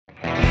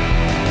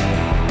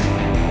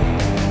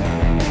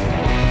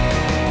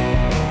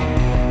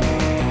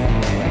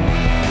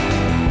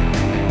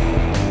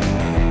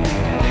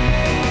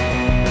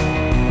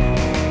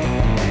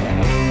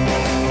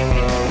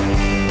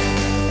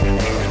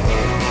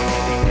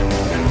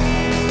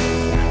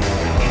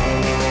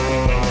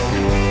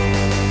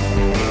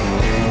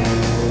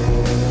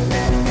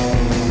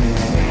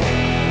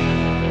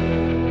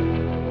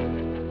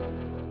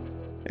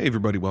Hey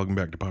everybody, welcome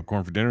back to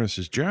Popcorn for Dinner. This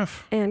is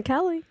Jeff. And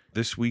Kelly.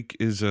 This week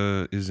is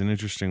an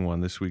interesting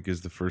one. This week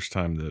is the first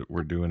time that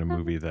we're doing a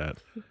movie that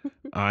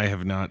I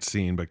have not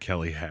seen, but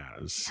Kelly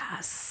has.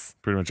 Yes.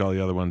 Pretty much all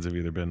the other ones have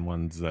either been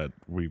ones that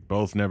we've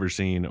both never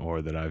seen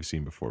or that I've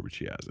seen before, but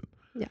she hasn't.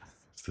 Yes.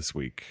 It's this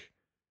week.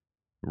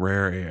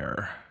 Rare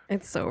Air.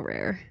 It's so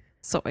rare.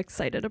 So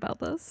excited about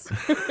this.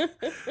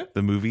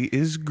 The movie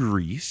is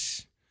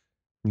Grease,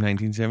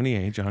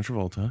 1978. John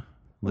Travolta,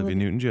 Olivia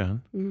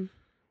Newton-John. Mm-hmm.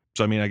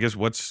 So I mean, I guess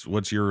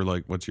what's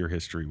your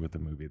history with the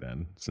movie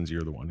then, since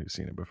you're the one who's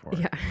seen it before?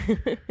 Yeah.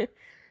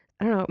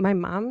 I don't know. My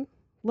mom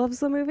loves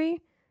the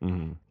movie.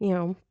 Mm-hmm. You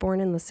know,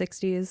 born in the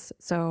 60s,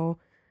 so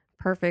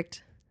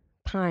perfect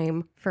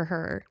time for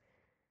her.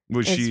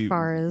 Was as she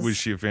far as, was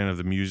she a fan of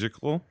the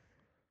musical,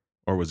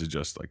 or was it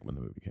just like when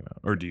the movie came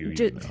out, or do you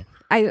even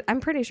know?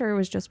 I'm pretty sure it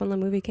was just when the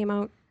movie came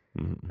out,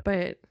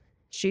 but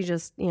she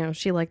just,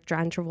 she liked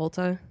John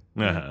Travolta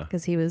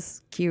because he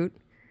was cute.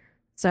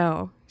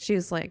 So she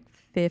was like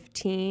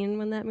 15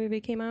 when that movie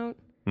came out.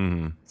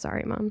 Mm-hmm.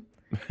 Sorry, Mom.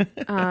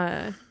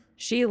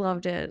 She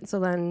loved it.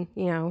 So then,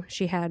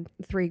 she had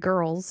 3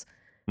 girls.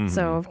 Mm-hmm.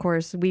 So, of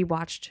course, we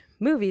watched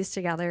movies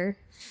together,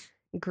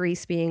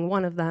 Grease being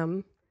one of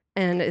them.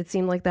 And it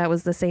seemed like that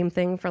was the same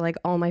thing for like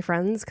all my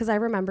friends. Because I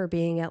remember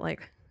being at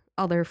like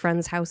other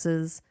friends'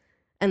 houses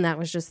and that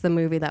was just the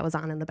movie that was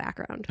on in the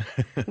background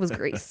was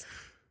Grease.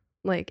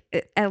 Like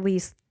at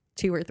least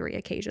 2 or 3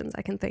 occasions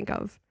I can think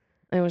of.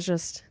 It was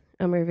just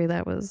a movie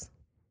that was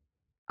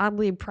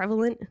oddly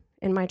prevalent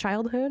in my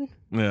childhood.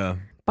 Yeah.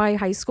 By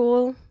high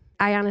school,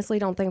 I honestly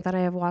don't think that I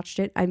have watched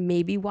it. I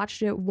maybe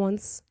watched it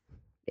once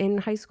in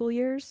high school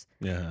years.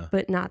 Yeah.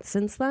 But not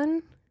since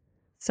then.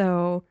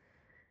 So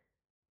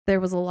there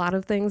was a lot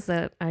of things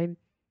that I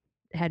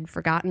had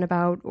forgotten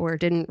about or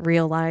didn't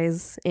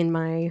realize in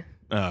my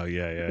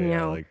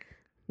like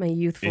my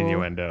youthful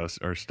innuendos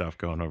or stuff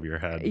going over your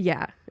head.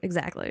 Yeah,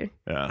 exactly.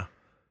 Yeah.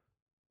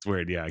 It's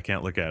weird. Yeah, I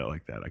can't look at it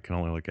like that. I can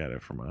only look at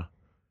it from a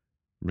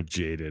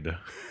jaded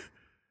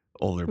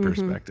older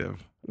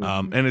perspective.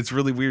 Mm-hmm. And it's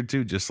really weird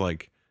too, just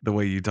like the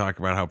way you talk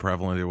about how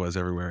prevalent it was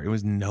everywhere. It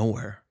was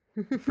nowhere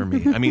for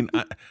me. I mean,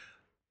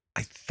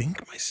 I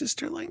think my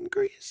sister liked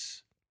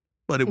Grease,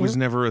 but it was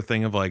never a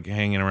thing of like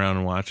hanging around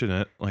and watching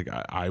it. Like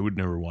I would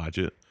never watch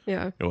it.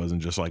 Yeah. It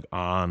wasn't just like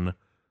on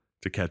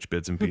to catch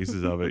bits and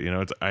pieces of it.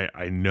 It's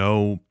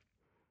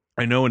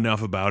I know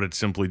enough about it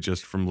simply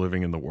just from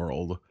living in the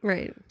world.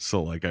 Right.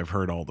 So like I've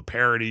heard all the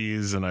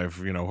parodies and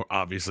I've,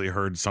 obviously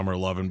heard Summer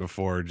Lovin'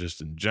 before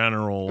just in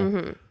general.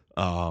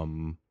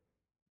 Mm-hmm.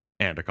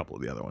 And a couple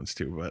of the other ones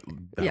too, but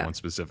that one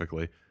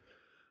specifically.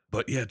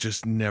 But yeah,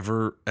 just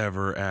never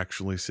ever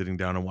actually sitting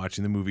down and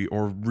watching the movie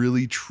or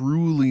really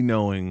truly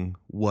knowing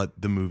what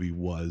the movie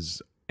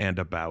was and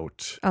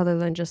about. Other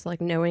than just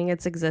like knowing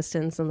its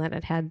existence and that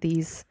it had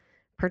these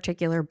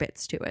particular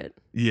bits to it.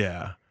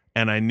 Yeah.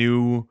 And I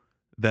knew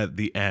that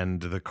the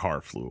end, the car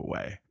flew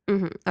away.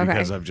 Mm-hmm. Okay.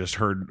 Because I've just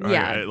heard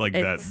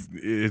that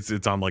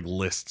it's on like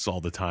lists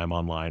all the time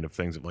online of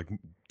things of like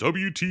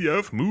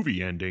WTF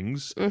movie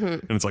endings. Mm-hmm.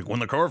 And it's like when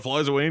the car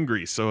flies away in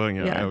Grease. So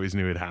I always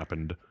knew it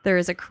happened. There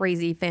is a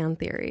crazy fan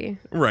theory.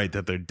 Right,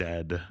 that they're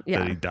dead. Yeah.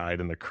 That he died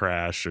in the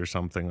crash or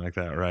something like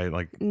that, right?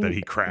 Like that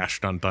he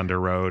crashed on Thunder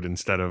Road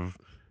instead of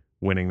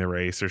winning the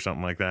race or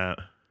something like that.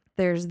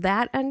 There's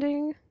that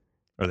ending.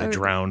 Or they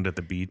drowned at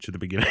the beach at the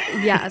beginning.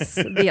 Yes.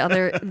 The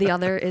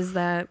other is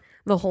that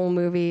the whole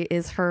movie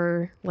is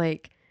her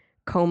like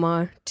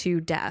coma to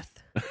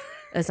death,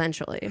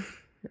 essentially,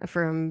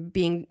 from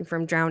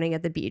drowning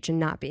at the beach and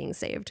not being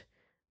saved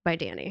by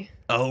Danny.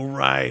 Oh,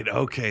 right.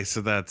 Okay.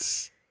 So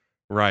that's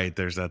right.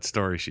 There's that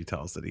story she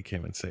tells that he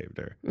came and saved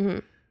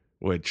her,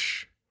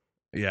 which,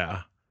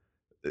 yeah.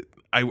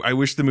 I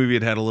wish the movie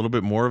had a little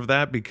bit more of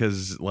that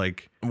because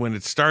like when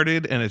it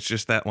started and it's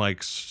just that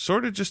like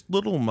sort of just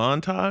little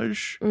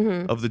montage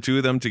of the two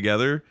of them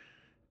together.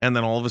 And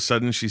then all of a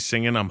sudden she's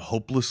singing, "I'm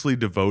hopelessly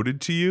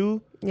devoted to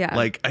you." Yeah.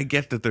 Like I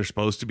get that they're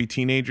supposed to be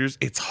teenagers.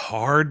 It's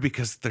hard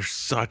because they're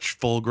such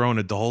full grown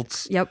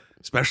adults. Yep.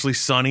 Especially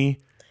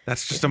Sonny.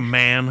 That's just a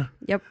man.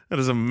 Yep. That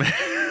is a man.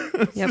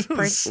 Yep.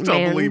 A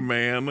stubbly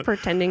man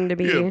pretending to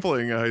be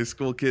playing a high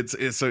school kid.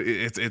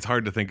 It's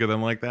hard to think of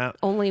them like that.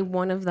 Only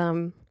one of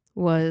them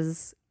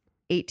was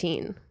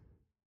 18.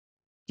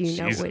 Do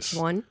you know which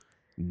one?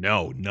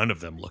 No, none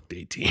of them looked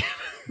 18.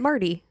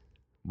 Marty.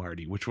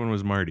 Which one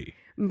was Marty?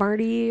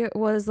 Marty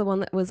was the one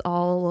that was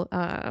all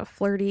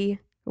flirty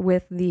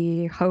with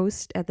the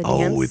host at the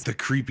dance. Oh, with the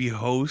creepy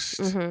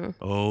host?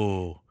 Mm-hmm.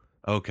 Oh,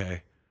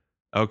 okay.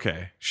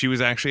 Okay. She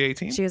was actually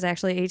 18? She was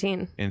actually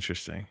 18.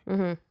 Interesting.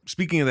 Mm-hmm.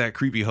 Speaking of that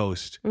creepy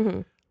host,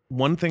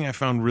 one thing I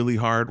found really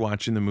hard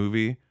watching the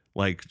movie,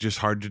 like just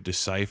hard to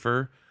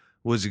decipher,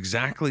 was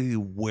exactly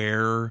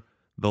where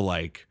the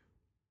like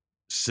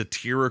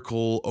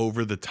satirical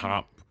over the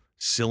top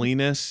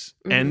silliness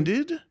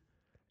ended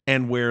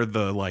and where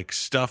the like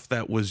stuff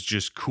that was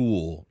just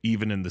cool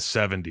even in the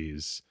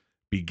 70s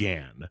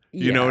began.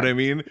 You know what I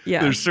mean?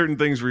 Yeah. There's certain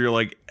things where you're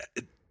like,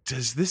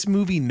 does this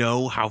movie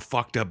know how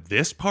fucked up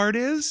this part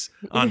is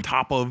on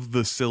top of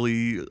the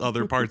silly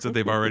other parts that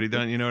they've already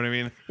done? You know what I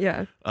mean?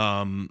 Yeah.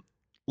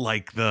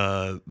 Like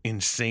the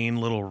insane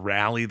little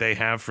rally they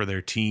have for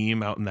their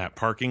team out in that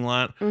parking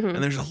lot. And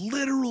there's a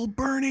literal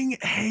burning,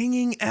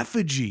 hanging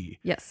effigy.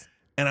 Yes.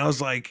 And I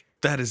was like,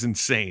 that is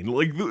insane.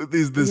 Like,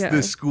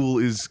 this school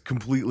is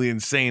completely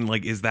insane.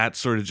 Like, is that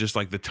sort of just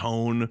like the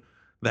tone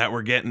that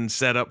we're getting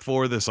set up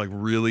for? This like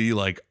really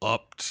like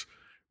upped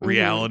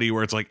reality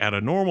where it's like at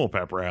a normal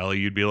pep rally,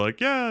 you'd be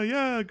like,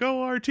 yeah,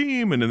 go our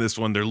team. And in this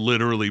one, they're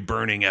literally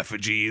burning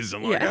effigies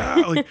and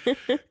like,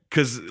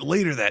 because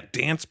later that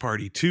dance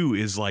party too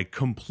is like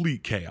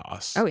complete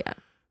chaos. Oh, yeah.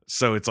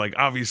 So it's like,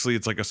 obviously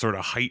it's like a sort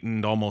of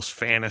heightened, almost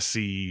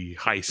fantasy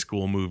high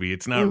school movie.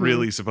 It's not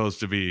really supposed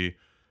to be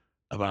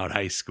about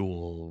high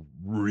school,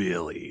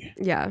 really.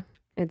 Yeah.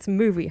 It's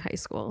movie high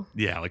school.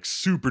 Yeah, like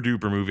super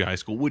duper movie high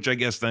school, which I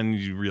guess then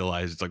you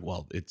realize it's like,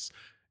 well, it's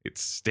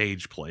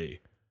stage play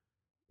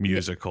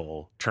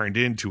musical turned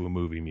into a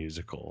movie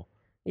musical.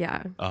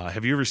 Yeah.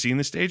 Have you ever seen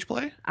the stage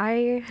play?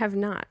 I have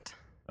not.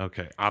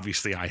 Okay,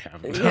 obviously I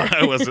haven't. Yeah.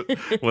 I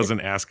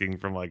wasn't asking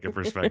from like a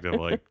perspective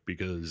like,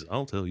 because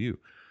I'll tell you.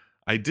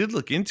 I did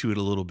look into it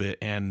a little bit,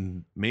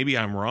 and maybe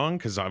I'm wrong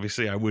because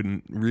obviously I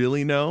wouldn't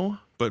really know,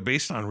 but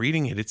based on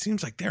reading it, it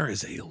seems like there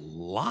is a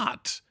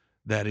lot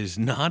that is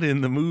not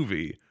in the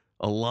movie.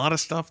 A lot of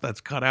stuff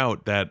that's cut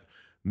out that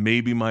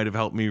maybe might have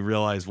helped me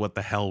realize what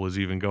the hell was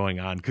even going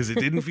on, because it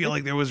didn't feel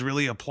like there was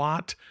really a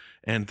plot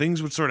and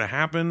things would sort of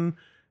happen.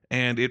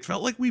 And it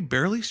felt like we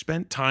barely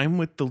spent time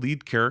with the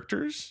lead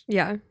characters.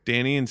 Yeah.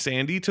 Danny and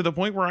Sandy, to the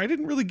point where I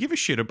didn't really give a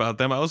shit about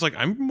them. I was like,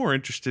 I'm more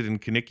interested in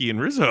Kenickie and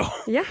Rizzo.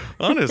 Yeah.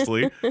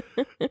 Honestly.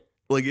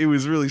 Like, it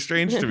was really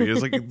strange to me. It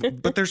was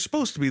like, but they're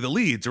supposed to be the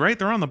leads, right?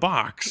 They're on the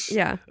box.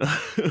 Yeah.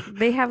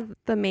 They have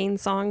the main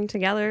song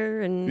together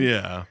and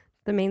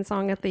the main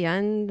song at the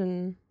end.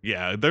 And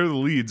yeah, they're the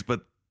leads,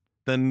 but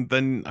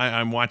then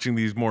I'm watching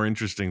these more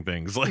interesting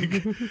things, like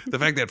the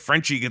fact that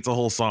Frenchie gets a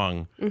whole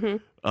song,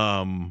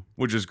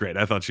 which is great.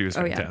 I thought she was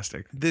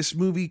fantastic. Yeah. This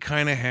movie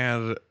kind of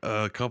had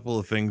a couple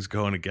of things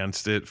going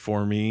against it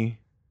for me.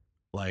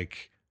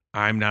 Like,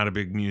 I'm not a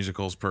big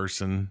musicals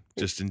person,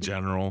 just in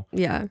general.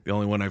 Yeah. The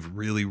only one I've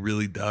really,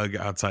 really dug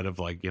outside of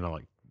like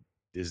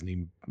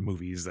Disney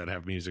movies that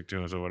have music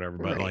to us or whatever,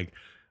 but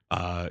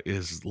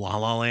is La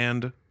La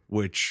Land,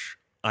 which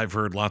I've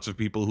heard lots of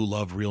people who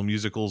love real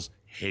musicals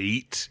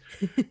hate.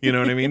 You know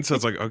what I mean? So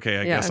it's like, okay,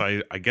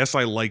 I guess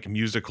I like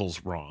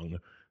musicals wrong.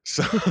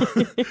 So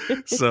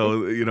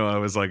I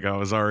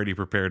was already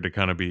prepared to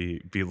kind of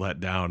be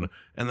let down.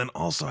 And then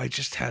also I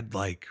just had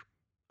like,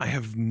 I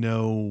have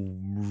no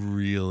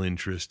real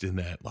interest in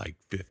that like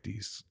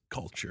 50s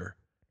culture.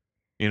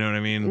 You know what I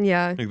mean?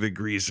 Yeah. Like the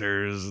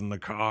greasers and the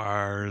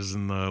cars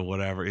and the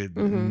whatever.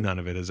 None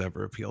of it has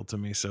ever appealed to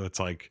me. So it's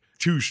like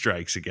 2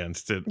 strikes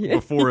against it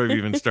before I've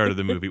even started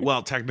the movie.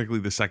 Well, technically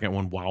the second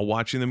one while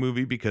watching the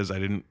movie, because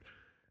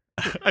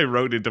I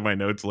wrote into my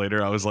notes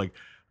later. I was like,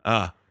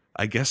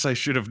 I guess I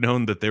should have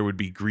known that there would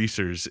be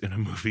greasers in a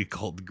movie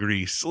called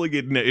Grease. Like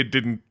it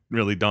didn't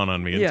really dawn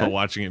on me until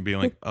watching it and being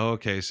like, oh,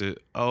 okay, so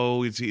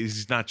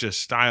he's not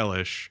just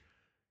stylish.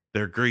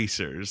 They're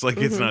greasers. Like,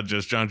 it's not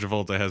just John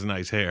Travolta has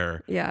nice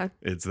hair. Yeah.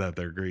 It's that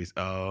they're grease.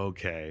 Oh,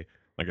 okay.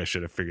 Like, I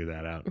should have figured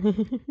that out.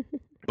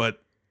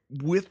 But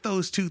with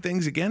those 2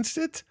 things against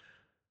it,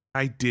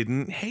 I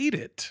didn't hate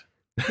it.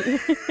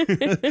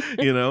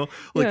 You know?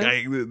 Like,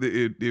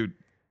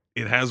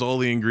 it has all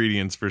the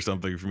ingredients for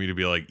something for me to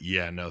be like,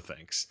 yeah, no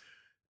thanks.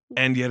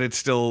 And yet it's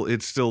still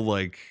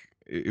like,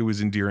 it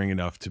was endearing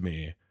enough to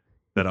me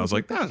that I was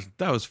like, that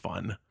was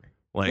fun.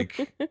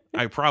 Like,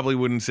 I probably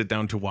wouldn't sit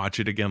down to watch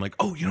it again. Like,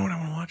 oh, you know what I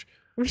want to watch?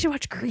 We should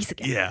watch Grease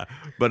again. Yeah,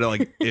 but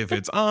like, if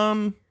it's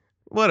on,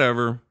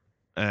 whatever.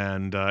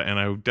 And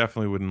I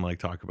definitely wouldn't like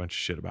talk a bunch of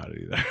shit about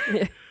it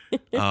either.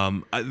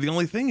 The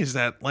only thing is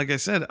that, like I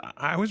said,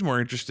 I was more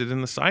interested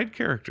in the side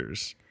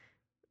characters.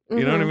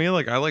 You know what I mean?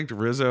 Like, I liked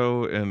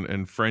Rizzo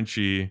and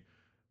Frenchie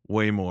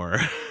way more.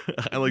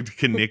 I liked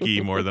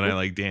Kenickie more than I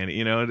like Danny.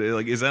 You know,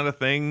 like, is that a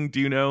thing? Do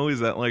you know?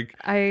 Is that like,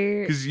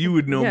 because you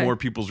would know more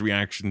people's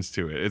reactions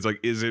to it. It's like,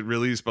 is it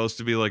really supposed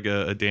to be like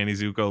a Danny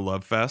Zuko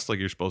love fest? Like,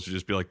 you're supposed to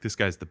just be like, this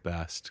guy's the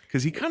best,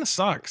 because he kind of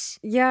sucks.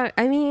 Yeah,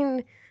 I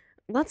mean,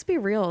 let's be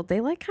real.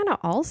 They like kind of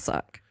all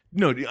suck.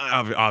 No,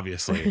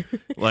 obviously.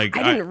 Like,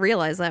 I didn't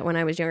realize that when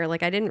I was younger.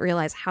 Like, I didn't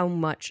realize how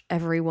much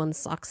everyone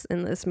sucks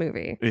in this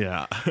movie.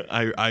 Yeah,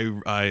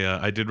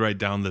 I did write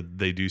down that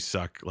they do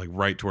suck, like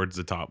right towards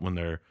the top when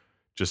they're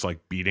just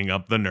like beating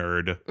up the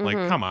nerd. Like,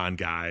 come on,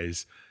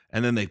 guys.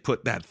 And then they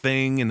put that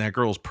thing in that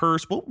girl's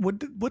purse. What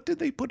did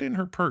they put in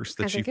her purse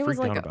that she freaked out about?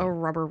 I think it was like a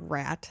rubber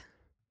rat.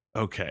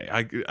 Okay,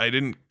 I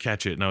didn't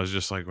catch it, and I was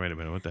just like, wait a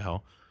minute, what the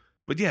hell?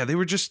 But yeah, they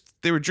were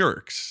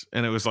jerks,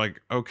 and it was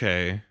like,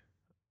 okay.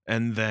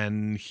 And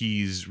then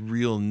he's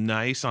real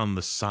nice on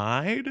the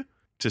side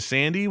to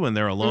Sandy when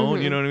they're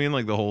alone. You know what I mean?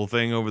 Like the whole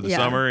thing over the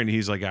summer, and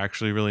he's like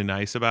actually really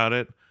nice about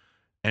it,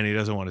 and he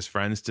doesn't want his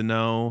friends to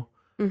know.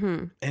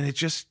 And it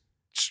just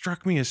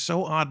struck me as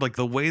so odd, like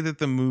the way that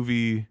the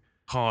movie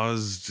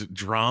caused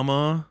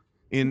drama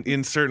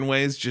in certain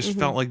ways, just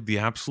felt like the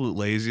absolute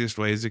laziest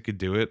ways it could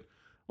do it.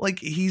 Like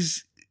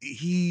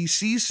he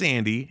sees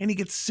Sandy and he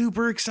gets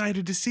super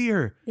excited to see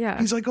her. Yeah.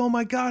 He's like, oh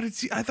my God,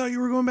 I thought you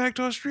were going back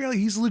to Australia.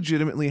 He's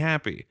legitimately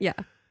happy. Yeah.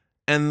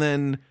 And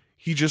then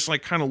he just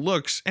like kind of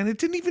looks, and it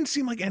didn't even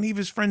seem like any of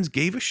his friends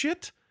gave a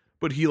shit,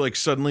 but he like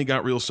suddenly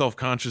got real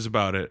self-conscious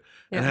about it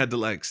and had to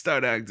like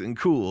start acting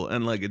cool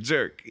and like a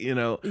jerk, you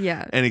know?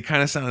 Yeah. And he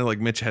kind of sounded like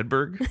Mitch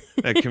Hedberg,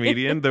 that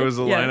comedian. There was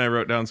a line I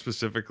wrote down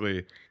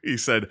specifically. He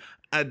said,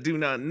 I do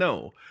not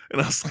know. And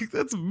I was like,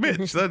 that's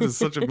Mitch. That is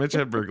such a Mitch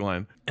Hedberg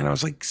line. And I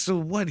was like, so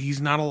what? He's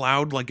not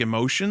allowed like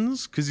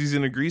emotions because he's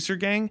in a greaser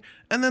gang?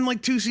 And then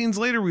like 2 scenes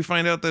later, we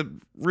find out that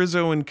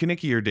Rizzo and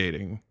Kenickie are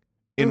dating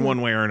in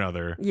one way or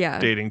another. Yeah.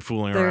 Dating,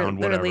 fooling around,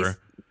 whatever. At least,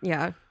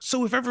 yeah.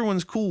 So if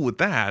everyone's cool with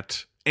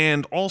that,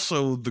 and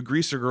also the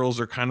greaser girls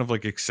are kind of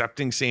like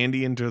accepting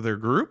Sandy into their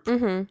group,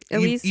 at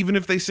least even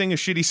if they sing a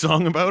shitty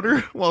song about her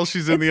while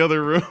she's in the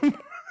other room.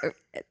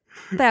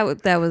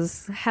 That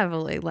was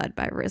heavily led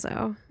by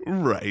Rizzo.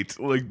 Right.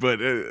 Like,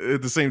 but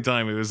at the same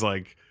time, it was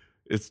like,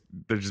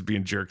 they're just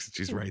being jerks and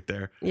she's right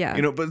there. Yeah.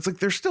 You know, but it's like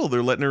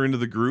they're letting her into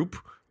the group.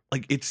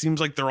 Like, it seems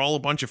like they're all a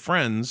bunch of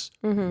friends.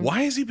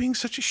 Why is he being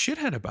such a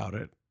shithead about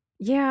it?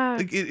 Yeah.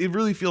 Like, it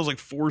really feels like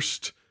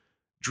forced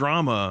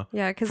drama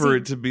for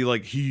it to be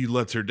like he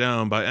lets her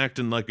down by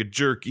acting like a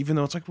jerk, even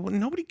though it's like, well,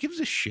 nobody gives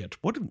a shit.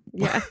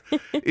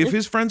 If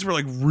his friends were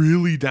like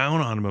really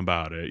down on him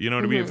about it, you know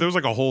what I mean? If there was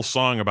like a whole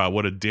song about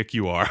what a dick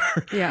you are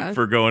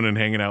for going and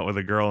hanging out with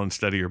a girl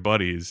instead of your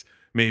buddies,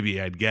 maybe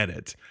I'd get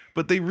it.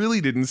 But they really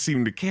didn't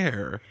seem to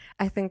care.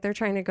 I think they're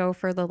trying to go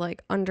for the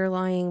like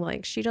underlying,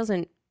 like, she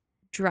doesn't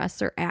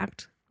dress or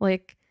act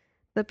like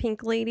the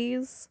Pink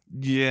ladies.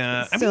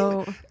 Yeah.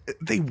 So, I mean,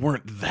 they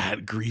weren't that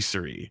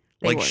greasery.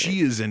 They like, weren't. she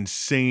is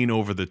insane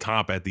over the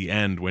top at the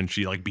end when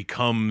she like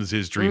becomes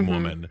his dream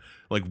woman,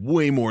 like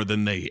way more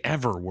than they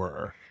ever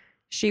were.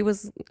 She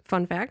was,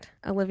 fun fact,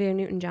 Olivia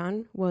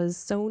Newton-John was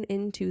sewn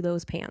into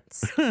those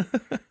pants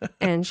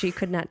and she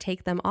could not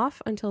take them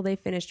off until they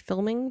finished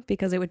filming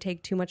because it would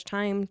take too much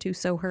time to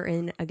sew her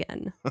in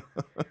again.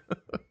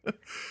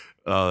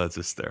 Oh, that's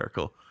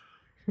hysterical.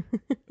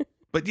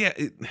 But yeah,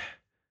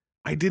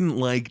 I didn't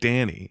like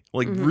Danny,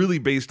 like really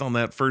based on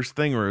that first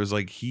thing where it was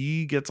like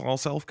he gets all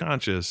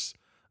self-conscious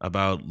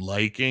about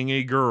liking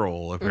a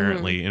girl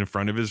apparently in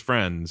front of his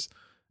friends,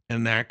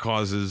 and that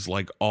causes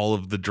like all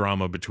of the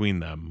drama between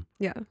them.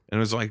 Yeah. And it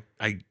was like,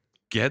 I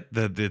get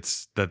that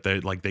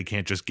they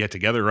can't just get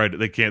together, right?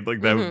 They can't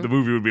like that. The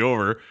movie would be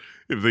over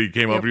if they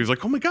came up and he was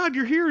like, oh my God,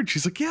 you're here. And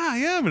she's like, yeah, I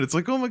am. And it's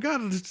like, oh my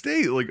God, it's a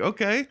date. Like,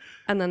 okay.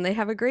 And then they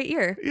have a great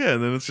year. Yeah.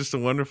 And then it's just a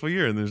wonderful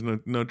year and there's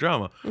no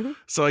drama.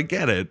 So I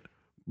get it.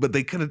 But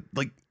they could have,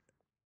 like,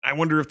 I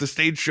wonder if the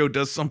stage show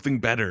does something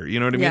better. You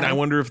know what I mean? I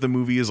wonder if the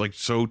movie is like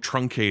so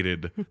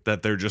truncated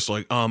that they're just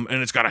like, and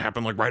it's got to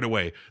happen like right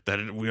away. That,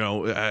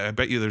 I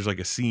bet you there's like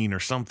a scene or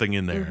something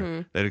in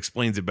there that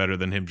explains it better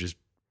than him just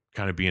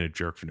kind of being a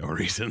jerk for no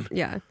reason.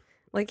 Yeah.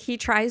 Like, he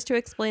tries to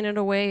explain it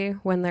away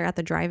when they're at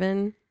the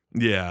drive-in.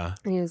 Yeah.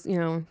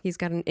 And he's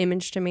got an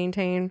image to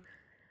maintain.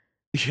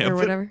 Yeah, or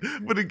whatever.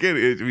 But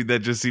again, that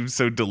just seems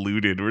so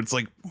diluted where it's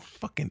like,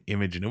 fucking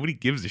image. Nobody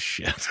gives a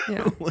shit.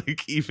 Yeah.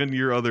 Like, even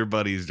your other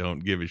buddies don't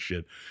give a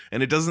shit.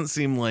 And it doesn't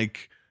seem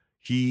like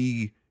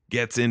he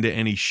gets into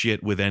any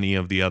shit with any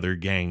of the other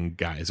gang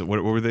guys.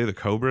 What were they? The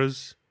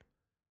Cobras?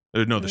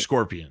 No, the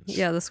Scorpions.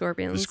 Yeah, the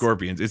Scorpions. The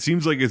Scorpions. It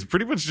seems like it's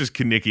pretty much just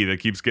Kenickie that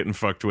keeps getting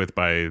fucked with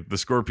by the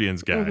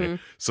Scorpions guy.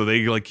 So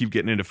they like keep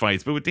getting into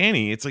fights. But with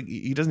Danny, it's like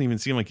he doesn't even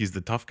seem like he's the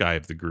tough guy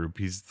of the group.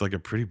 He's like a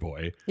pretty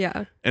boy.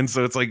 Yeah. And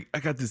so it's like, I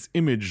got this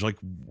image like,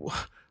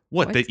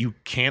 what? That you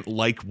can't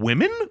like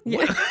women?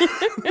 Yeah.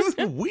 This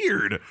is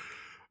weird.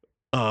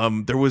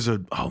 There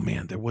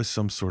was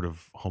some sort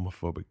of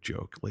homophobic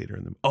joke later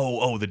in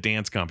the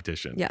dance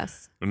competition.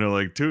 Yes. And they're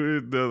like,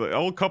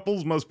 all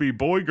couples must be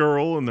boy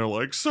girl, and they're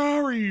like,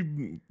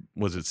 sorry.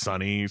 Was it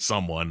Sonny?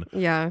 Someone.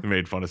 Yeah. They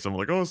made fun of someone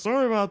like, oh,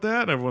 sorry about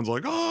that. And everyone's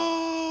like,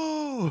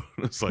 oh.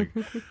 It's like,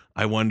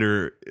 I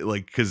wonder,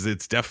 like, because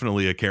it's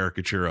definitely a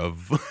caricature of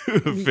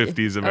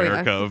 50s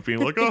America of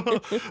being like, oh.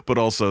 But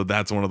also,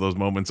 that's one of those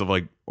moments of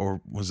like,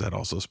 or was that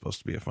also supposed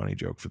to be a funny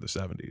joke for the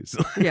 70s?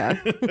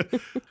 Yeah.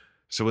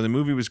 So when the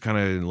movie was kind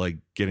of like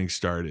getting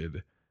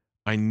started,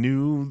 I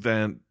knew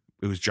that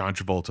it was John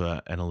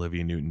Travolta and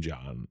Olivia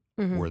Newton-John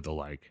were the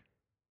like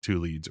 2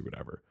 leads or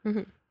whatever.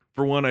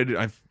 For one,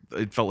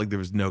 it felt like there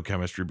was no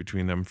chemistry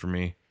between them for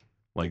me.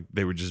 Like,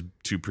 they were just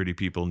 2 pretty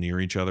people near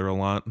each other a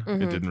lot.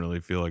 It didn't really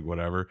feel like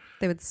whatever.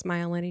 They would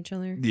smile at each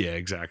other. Yeah,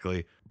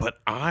 exactly. But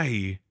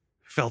I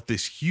felt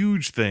this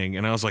huge thing,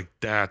 and I was like,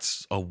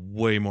 that's a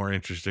way more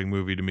interesting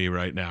movie to me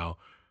right now.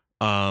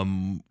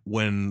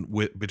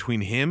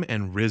 Between him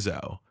and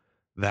Rizzo,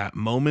 that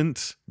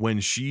moment when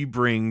she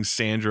brings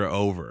Sandra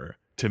over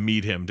to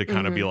meet him to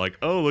kind of be like,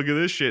 oh, look at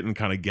this shit, and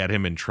kind of get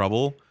him in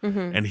trouble.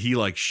 And he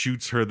like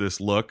shoots her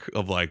this look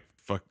of like,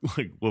 fuck,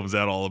 like, what was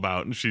that all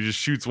about? And she just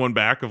shoots one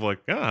back of like,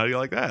 oh, how do you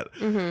like that?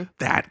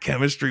 That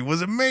chemistry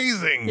was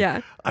amazing.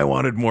 Yeah. I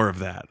wanted more of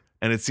that.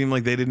 And it seemed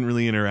like they didn't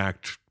really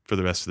interact for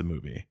the rest of the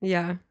movie.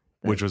 Yeah.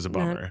 Which was a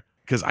bummer.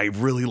 Because I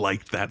really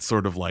liked that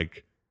sort of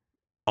like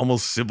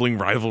almost sibling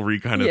rivalry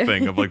kind of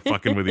thing of like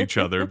fucking with each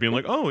other, being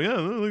like, oh yeah,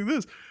 like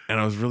this. And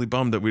I was really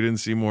bummed that we didn't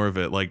see more of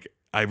it. Like,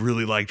 I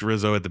really liked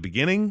Rizzo at the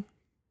beginning.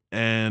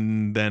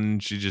 And then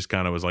she just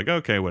kind of was like,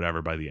 okay,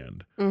 whatever by the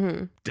end.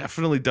 Mm-hmm.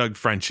 Definitely dug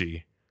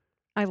Frenchie.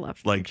 I love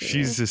Frenchie. Like,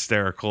 she's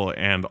hysterical.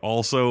 And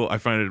also I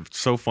find it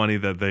so funny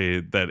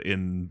that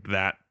in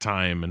that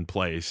time and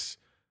place,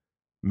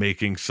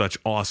 making such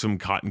awesome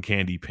cotton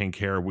candy pink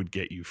hair would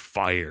get you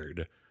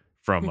fired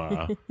from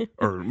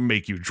or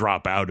make you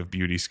drop out of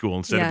beauty school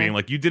instead of being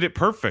like, you did it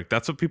perfect.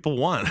 That's what people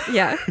want.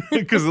 Yeah.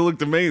 Because it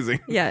looked amazing.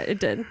 Yeah,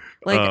 it did.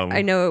 Like,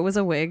 I know it was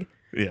a wig.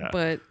 Yeah.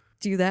 But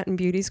do that in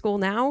beauty school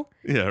now?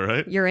 Yeah,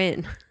 right? You're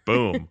in.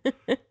 Boom.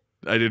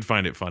 I did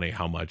find it funny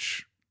how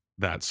much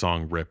that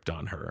song ripped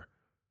on her.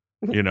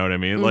 You know what I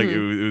mean? Mm-hmm. Like,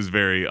 it was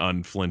very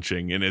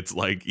unflinching. And it's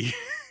like, you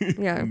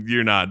can't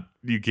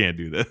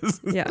do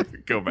this. Yeah.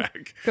 Go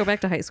back. Go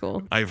back to high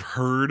school. I've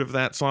heard of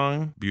that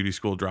song, Beauty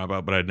School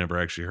Dropout, but I'd never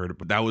actually heard it.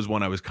 But that was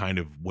one I was kind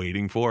of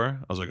waiting for.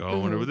 I was like, I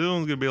wonder what this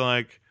one's going to be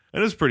like.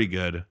 And it's pretty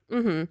good.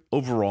 Mm-hmm.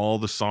 Overall,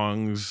 the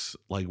songs,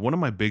 like, one of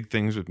my big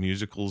things with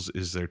musicals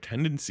is their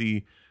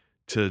tendency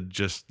to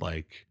just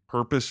like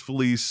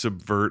purposefully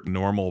subvert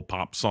normal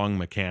pop song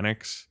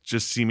mechanics,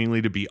 just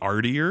seemingly to be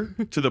artier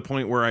to the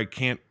point where I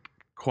can't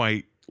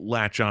quite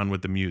latch on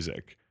with the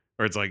music.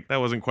 Or it's like, that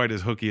wasn't quite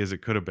as hooky as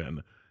it could have been.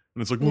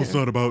 And it's like, well, it's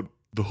not about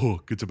the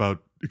hook. It's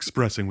about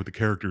expressing what the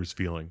character is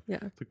feeling. Yeah.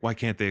 It's like, why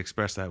can't they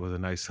express that with a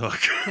nice hook?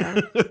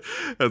 Yeah.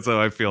 That's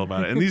how I feel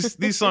about it. And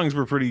these songs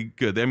were pretty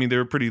good. I mean, they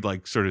were pretty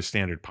like sort of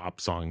standard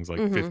pop songs, like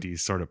 50s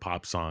sort of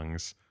pop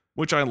songs,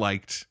 which I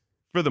liked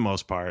for the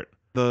most part.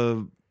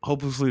 The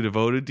Hopelessly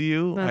Devoted to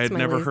You, I had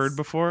never heard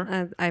before.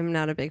 I'm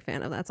not a big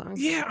fan of that song.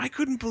 Yeah, I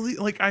couldn't believe,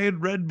 like, I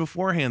had read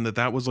beforehand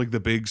that was like the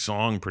big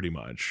song pretty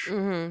much.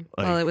 Mm-hmm.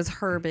 Like, well, it was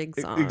her big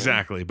song.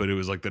 Exactly, but it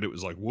was like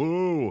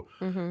whoa.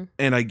 Mm-hmm.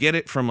 And I get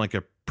it from like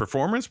a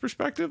performance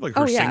perspective, like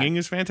her singing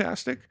is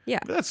fantastic. Yeah.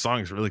 But that song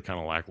is really kind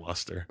of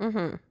lackluster.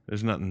 Mm-hmm.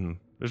 There's nothing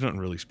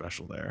really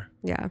special there.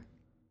 Yeah.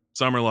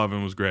 Summer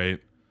Lovin' was great,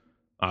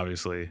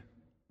 obviously.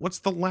 What's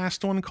the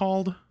last one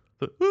called?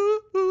 The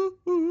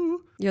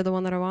You're the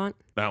One That I Want.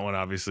 That one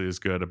obviously is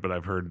good, but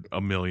I've heard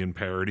a million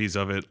parodies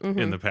of it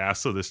in the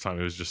past. So this time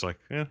it was just like,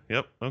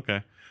 yep,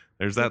 okay.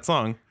 There's that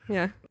song.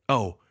 Yeah.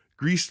 Oh,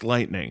 Greased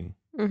Lightning.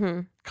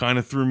 Mm-hmm. Kind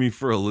of threw me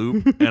for a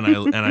loop, and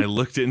I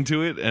looked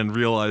into it and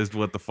realized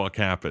what the fuck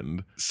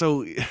happened.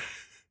 So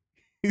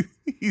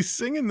he's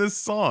singing this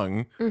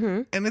song,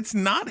 and it's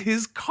not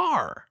his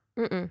car.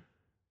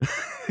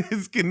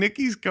 It's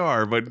Kenicki's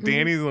car, but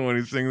Danny's the one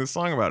who's singing the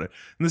song about it.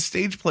 In the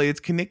stage play,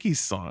 it's Kenicki's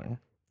song.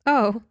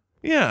 Oh.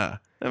 Yeah,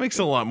 that makes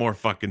a lot more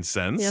fucking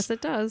sense. Yes,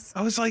 it does.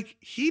 I was like,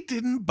 he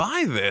didn't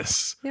buy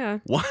this. Yeah.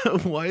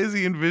 Why is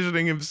he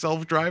envisioning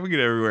himself driving it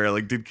everywhere?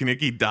 Like, did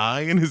Kenicki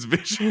die in his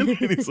vision?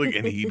 And he's like,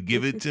 and he'd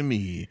give it to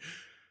me.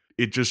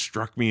 It just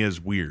struck me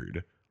as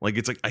weird. Like,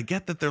 it's like, I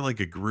get that they're like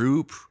a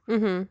group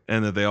and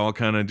that they all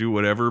kind of do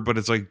whatever, but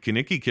it's like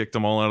Kenicki kicked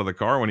them all out of the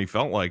car when he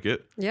felt like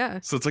it. Yeah.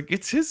 So it's like,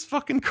 it's his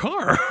fucking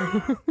car.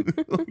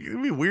 Like,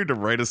 it'd be weird to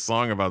write a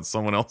song about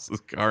someone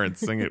else's car and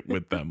sing it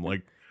with them.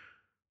 Like,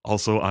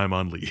 also, I'm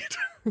on lead.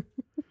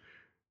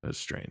 That's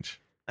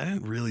strange. I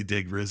didn't really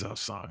dig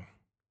Rizzo's song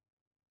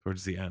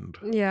towards the end.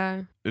 Yeah.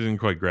 It didn't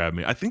quite grab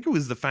me. I think it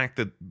was the fact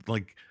that,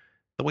 like,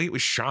 the way it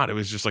was shot, it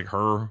was just like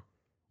her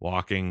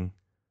walking,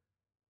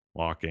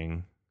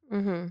 walking,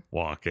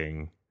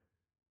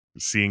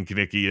 seeing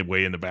Kenicki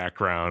way in the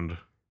background,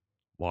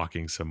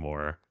 walking some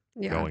more,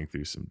 going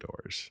through some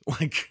doors.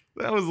 Like,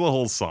 that was the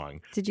whole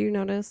song. Did you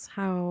notice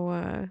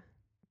how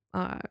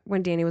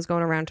when Danny was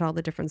going around to all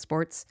the different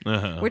sports,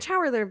 which how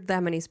are there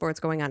that many sports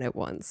going on at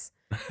once?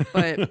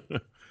 But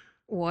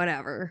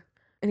whatever.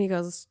 And he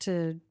goes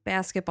to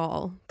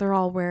basketball. They're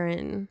all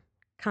wearing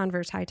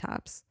Converse high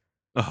tops.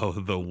 Oh,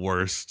 the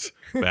worst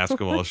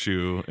basketball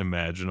shoe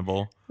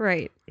imaginable.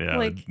 Right. Yeah,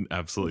 like,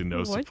 absolutely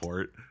no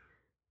support.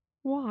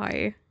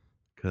 Why?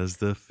 Because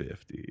the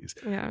 50s.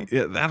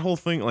 Yeah, that whole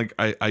thing, like,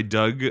 I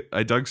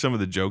dug some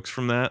of the jokes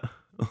from that.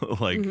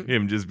 Like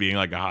him just being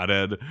like a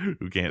hothead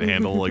who can't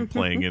handle like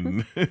playing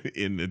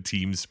in a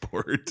team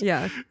sport.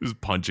 Yeah.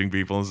 Just punching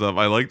people and stuff.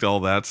 I liked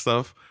all that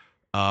stuff.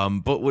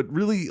 But what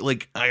really,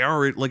 like I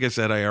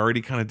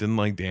already kind of didn't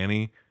like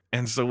Danny.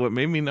 And so what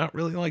made me not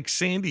really like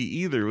Sandy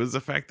either was the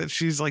fact that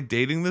she's like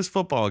dating this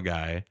football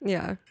guy.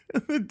 Yeah.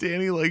 And then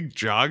Danny like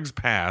jogs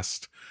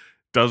past,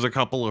 does a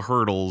couple of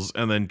hurdles,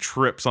 and then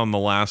trips on the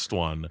last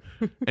one.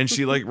 And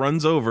she like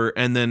runs over,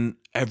 and then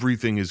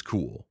everything is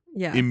cool.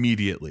 Yeah.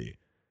 Immediately.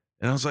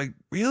 And I was like,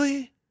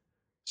 really?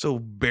 So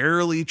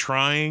barely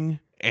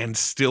trying and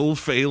still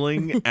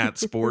failing at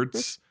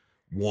sports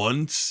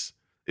once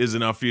is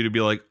enough for you to be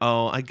like,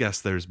 oh, I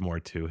guess there's more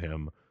to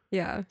him.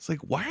 Yeah. It's like,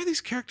 why are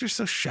these characters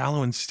so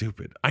shallow and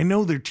stupid? I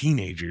know they're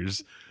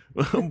teenagers,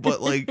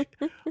 but like,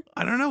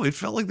 I don't know. It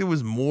felt like there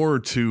was more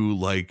to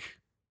like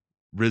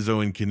Rizzo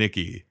and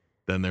Kenicki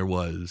than there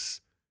was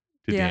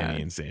to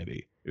Danny and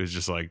Sandy. It was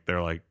just like,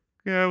 they're like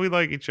yeah, we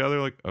like each other.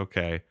 Like,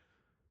 okay.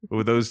 But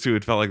with those two,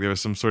 it felt like there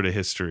was some sort of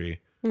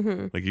history.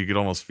 Mm-hmm. Like you could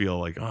almost feel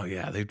like, oh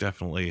yeah, they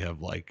definitely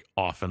have like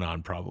off and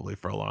on probably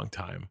for a long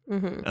time.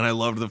 Mm-hmm. And I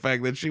loved the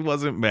fact that she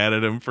wasn't mad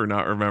at him for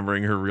not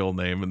remembering her real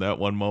name in that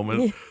one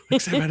moment.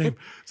 Like, say my name.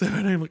 Say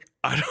my name. Like,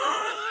 I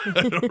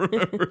don't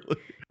remember. Like,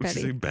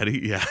 Betty. Say Betty?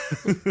 Yeah.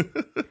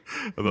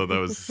 I thought that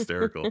was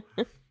hysterical.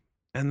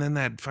 And then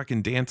that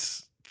fucking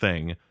dance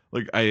thing.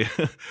 Like I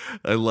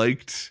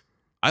liked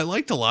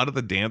a lot of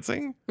the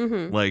dancing.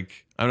 Mm-hmm.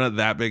 Like I'm not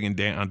that big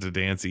onto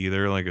dance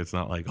either. Like it's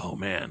not like, oh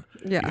man,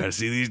 Yeah. you gotta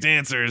see these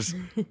dancers.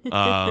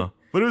 But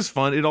it was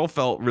fun. It all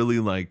felt really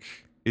like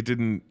it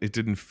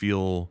didn't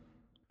feel.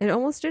 It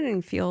almost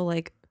didn't feel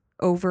like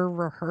over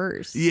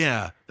rehearsed.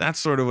 Yeah, that's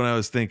sort of what I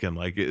was thinking.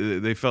 Like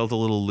they felt a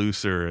little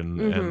looser and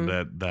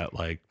that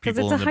like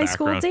people it's a in the high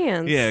background. school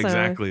dance. Yeah, so-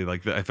 exactly.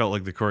 Like I felt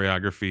like the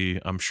choreography.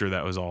 I'm sure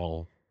that was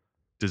all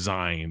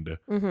designed,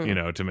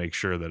 Mhm. to make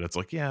sure that it's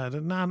like, yeah,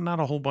 not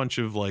a whole bunch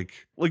of like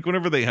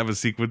whenever they have a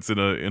sequence in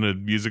a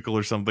musical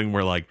or something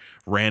where like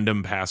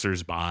random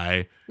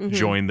passersby Mhm.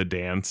 join the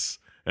dance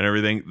and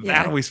everything. Yeah.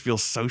 That always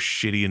feels so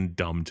shitty and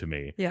dumb to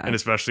me. Yeah. And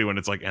especially when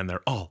it's like, and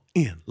they're all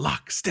in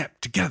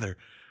lockstep together.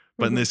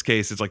 But in Mhm. this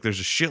case, it's like there's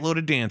a shitload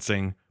of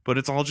dancing, but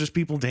it's all just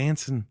people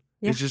dancing.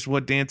 Yeah. It's just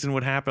what dancing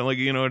would happen. Like,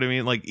 you know what I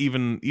mean? Like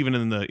even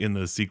in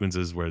the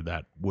sequences where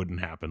that wouldn't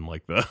happen,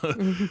 like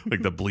the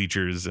like the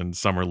bleachers and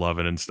Summer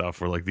Lovin' and stuff,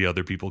 where like the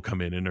other people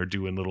come in and are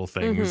doing little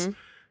things. Mhm.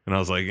 And I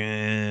was like,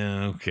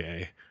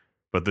 okay.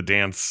 But the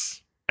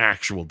dance,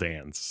 actual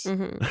dance,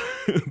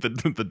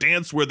 Mhm. the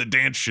dance where the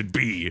dance should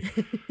be,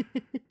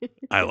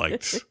 I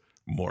liked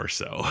more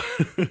so.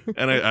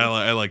 And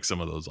I like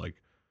some of those like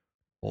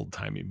old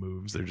timey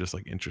moves. They're just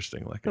like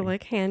interesting The looking.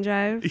 like hand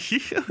jive.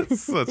 Yeah,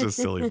 it's such a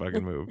silly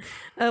fucking move.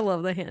 I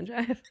love the hand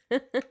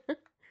jive.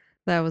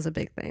 That was a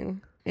big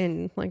thing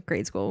in like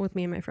grade school with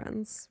me and my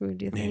friends. We would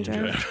do the hand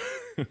jive.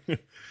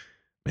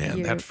 Man,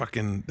 Yeah.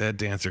 that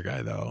dancer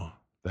guy though,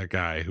 that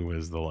guy who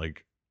was the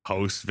like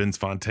host, Vince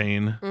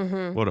Fontaine.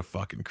 Mm-hmm. What a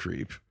fucking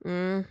creep.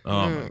 Mm-hmm.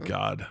 Oh my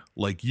God.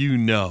 Like,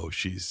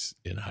 she's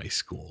in high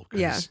school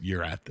because Yeah.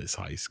 you're at this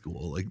high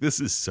school. Like, this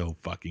is so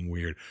fucking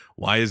weird.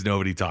 Why is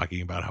nobody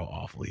talking about how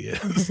awful he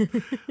is?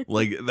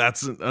 Like,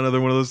 that's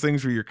another one of those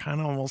things where you're kind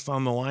of almost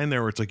on the line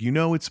there where it's like,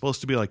 it's supposed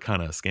to be like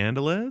kind of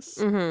scandalous,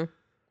 Mm-hmm.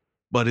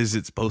 but is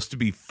it supposed to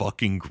be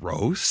fucking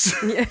gross?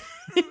 Yeah.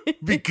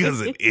 Because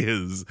it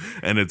is.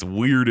 And it's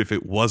weird if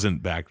it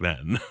wasn't back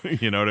then.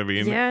 You know what I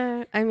mean?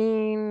 Yeah, I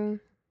mean,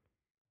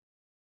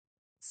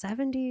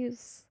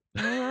 70s.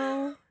 I don't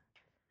know.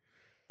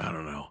 I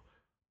don't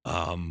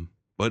know.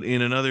 But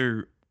in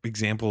another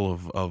example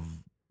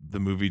of the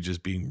movie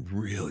just being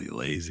really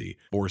lazy,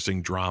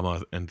 forcing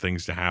drama and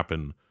things to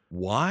happen,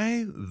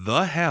 why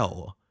the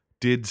hell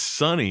did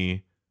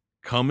Sonny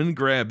come and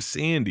grab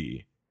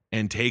Sandy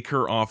and take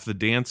her off the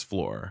dance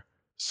floor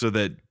so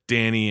that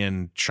Danny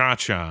and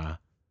Cha-Cha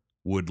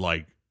would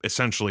like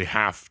essentially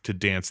have to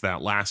dance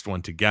that last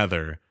one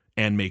together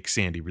and make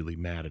Sandy really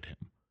mad at him?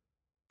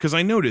 Because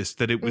I noticed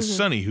that it was Mhm.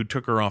 Sonny who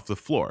took her off the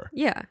floor.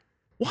 Yeah,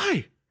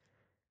 Why?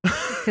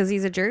 because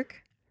he's a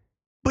jerk.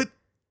 But-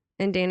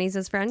 and Danny's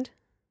his friend.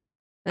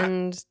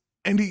 And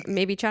And he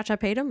maybe Cha-Cha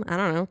paid him. I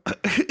don't know.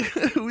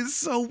 it was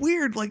so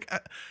weird. Like,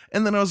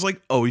 and then I was like,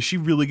 oh, is she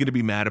really going to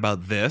be mad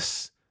about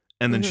this?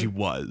 And then Mhm. she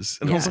was.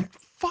 And I was Yeah. like,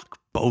 fuck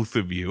both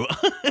of you.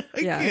 I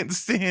Yeah. can't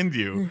stand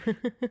you.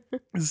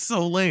 It's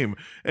so lame.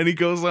 And he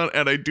goes on,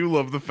 and I do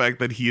love the fact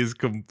that he is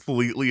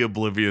completely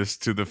oblivious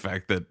to the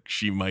fact that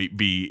she might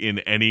be in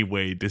any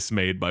way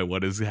dismayed by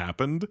what has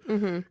happened.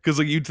 Mm-hmm. Because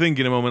like you'd think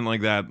in a moment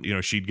like that,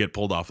 she'd get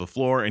pulled off the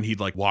floor and he'd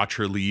like watch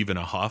her leave in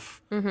a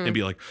huff Mm-hmm. and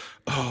be like,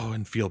 oh,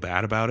 and feel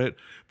bad about it.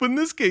 But in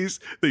this case,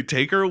 they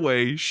take her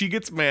away, she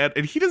gets mad,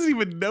 and he doesn't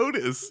even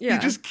notice. Yeah. He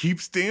just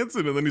keeps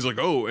dancing, and then he's like,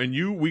 oh, and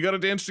we gotta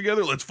dance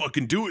together. Let's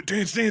fucking do it.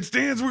 Dance, dance,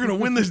 dance. We're gonna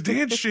win this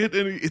dance shit.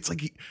 And it's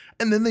like,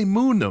 and then they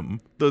moon him.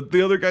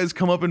 The other guys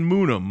come up and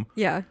moon him,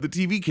 Yeah. the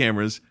TV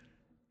cameras,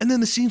 and then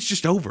the scene's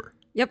just over.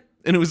 Yep.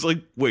 And it was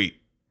like,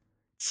 wait,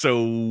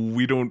 so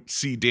we don't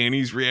see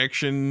Danny's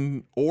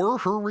reaction or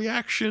her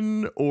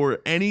reaction or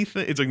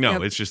anything? It's like, no,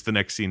 Yep. it's just the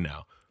next scene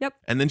now. Yep.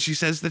 And then she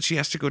says that she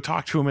has to go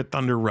talk to him at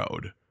Thunder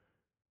Road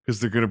because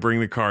they're going to bring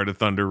the car to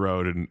Thunder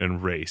Road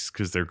and race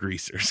because they're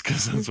greasers,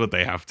 because that's what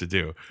they have to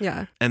do.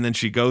 Yeah. And then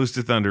she goes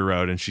to Thunder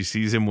Road and she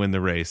sees him win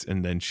the race,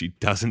 and then she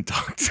doesn't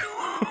talk to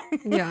him.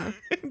 Yeah.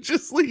 And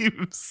just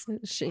leaves.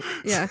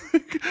 Yeah.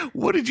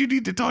 What did you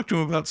need to talk to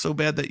him about so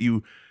bad that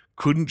you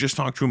couldn't just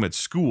talk to him at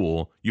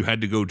school? You had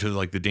to go to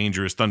like the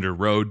dangerous Thunder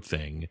Road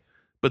thing.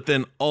 But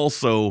then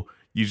also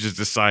you just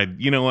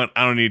decide, you know what?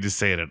 I don't need to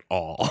say it at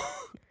all.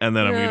 And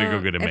then I'm going to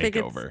go get a I think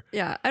it's- makeover.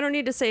 Yeah. I don't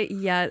need to say it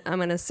yet. I'm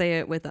going to say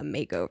it with a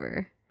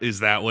makeover. Is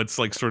that what's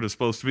like sort of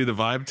supposed to be the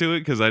vibe to it?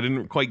 Because I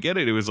didn't quite get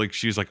it. It was like,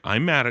 she's like,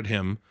 I'm mad at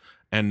him.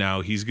 And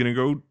now he's going to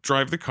go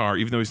drive the car,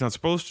 even though he's not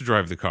supposed to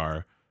drive the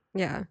car.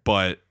 Yeah.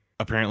 But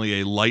apparently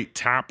a light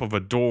tap of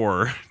a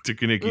door to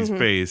Kanicki's Mhm.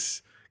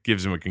 face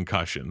gives him a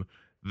concussion.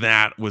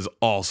 That was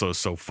also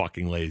so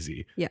fucking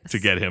lazy. Yes. To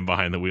get him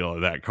behind the wheel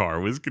of that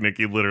car. Was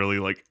Kenickie literally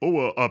like,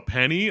 oh, a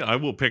penny? I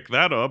will pick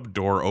that up.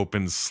 Door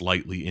opens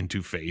slightly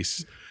into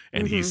face,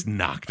 and he's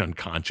knocked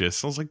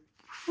unconscious. I was like,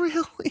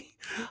 really?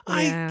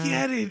 Yeah. I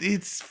get it.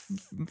 It's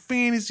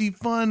fantasy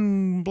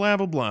fun, blah,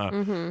 blah,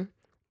 blah.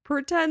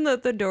 Pretend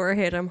that the door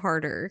hit him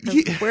harder.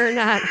 We're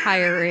not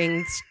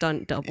hiring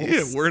stunt doubles.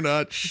 Yeah, we're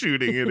not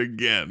shooting it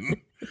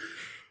again.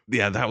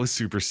 Yeah, that was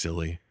super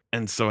silly.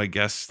 And so I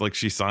guess like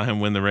she saw him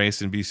win the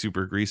race and be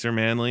super greaser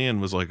manly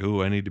and was like,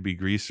 oh, I need to be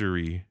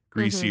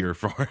greasier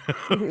for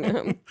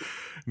him.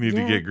 Need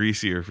to get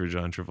greasier for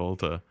John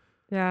Travolta.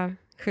 Yeah,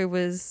 who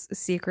was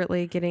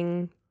secretly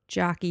getting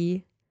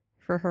jockey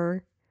for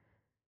her.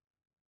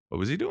 What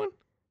was he doing?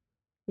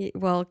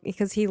 Well,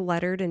 because he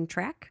lettered in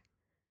track.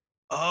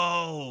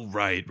 Oh,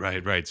 right.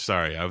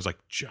 Sorry. I was like,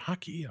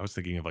 jockey? I was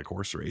thinking of like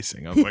horse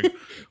racing. I was like,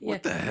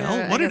 what the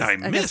hell? What did I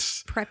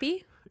miss?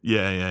 Preppy?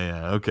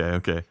 Yeah.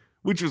 Okay.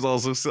 Which was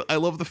also, I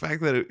love the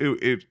fact that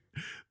it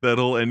that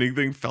whole ending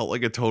thing felt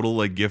like a total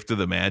like gift of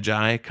the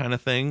Magi kind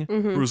of thing.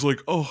 It was like,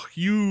 oh,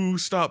 you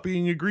stopped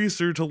being a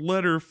greaser to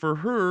letter for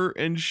her,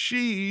 and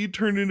she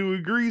turned into a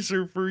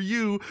greaser for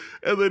you.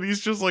 And then he's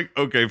just like,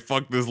 okay,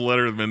 fuck this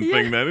Letterman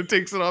thing. Then it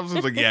takes it off. So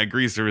it's like, yeah,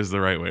 greaser is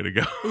the right way to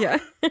go. Yeah,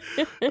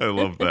 I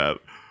love that.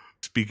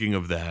 Speaking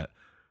of that,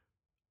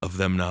 of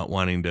them not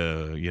wanting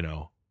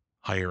to,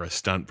 hire a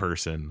stunt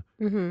person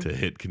to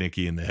hit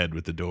Kenickie in the head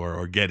with the door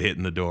or get hit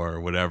in the door or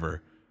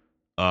whatever.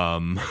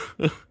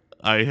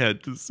 I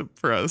had to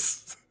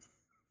suppress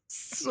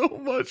so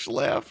much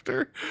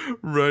laughter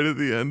right at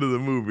the end of the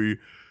movie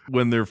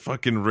when they're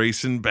fucking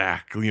racing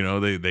back.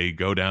 They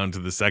go down to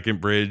the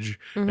second bridge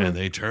and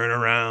they turn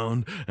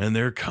around and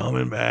they're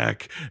coming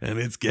back and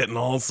it's getting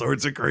all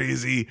sorts of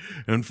crazy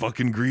and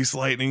fucking Grease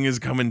Lightning is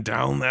coming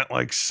down that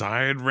like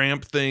side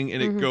ramp thing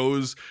and it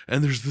goes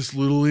and there's this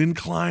little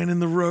incline in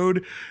the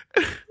road.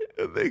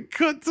 And they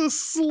cut to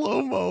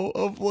slow-mo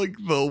of like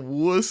the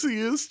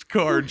wussiest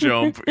car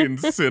jump in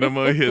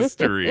cinema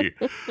history.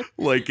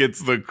 Like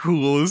it's the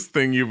coolest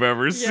thing you've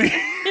ever seen.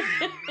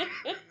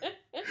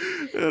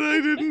 And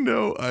I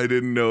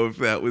didn't know if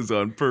that was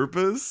on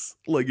purpose.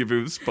 Like if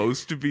it was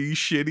supposed to be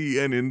shitty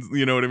and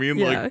you know what I mean?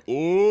 Yeah. Like,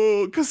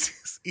 oh,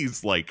 because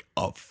he's like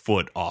a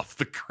foot off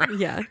the ground.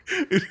 Yeah.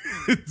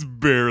 It's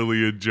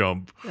barely a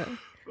jump.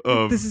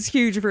 Yeah. This is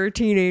huge for a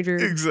teenager.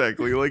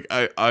 Exactly. Like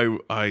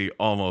I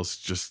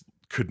almost just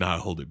could not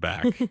hold it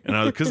back.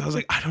 And because I was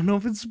like, I don't know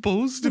if it's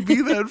supposed to be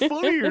that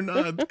funny or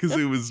not, because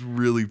it was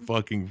really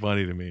fucking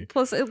funny to me.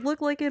 Plus it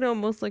looked like it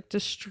almost like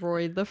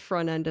destroyed the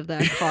front end of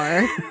that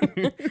car.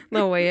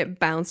 The way it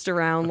bounced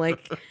around,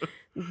 like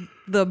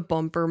the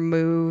bumper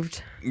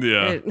moved.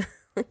 Yeah.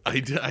 I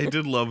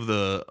did love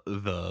the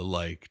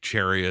like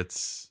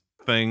chariots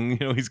thing.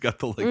 He's got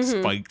the like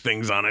spike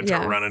things on it to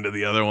run into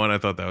the other one. I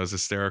thought that was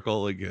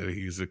hysterical. Like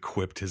he's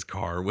equipped his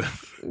car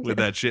with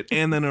that shit.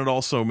 And then it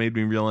also made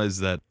me realize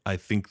that I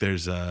think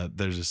there's a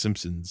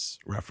Simpsons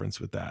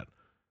reference with that.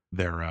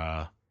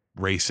 They're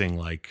racing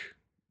like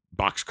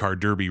boxcar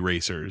derby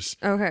racers.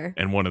 Okay.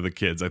 And one of the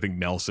kids, I think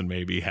Nelson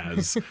maybe,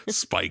 has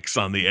spikes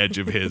on the edge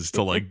of his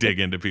to like dig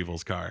into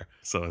people's car.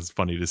 So it's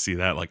funny to see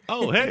that. Like,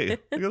 oh hey,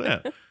 look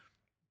at that.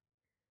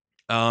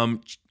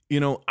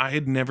 I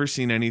had never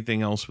seen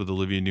anything else with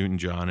Olivia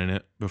Newton-John in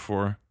it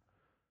before.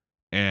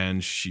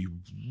 And she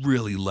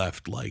really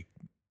left like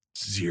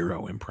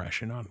zero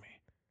impression on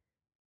me.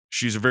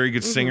 She's a very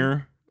good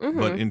singer,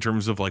 but in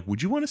terms of like,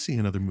 would you want to see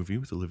another movie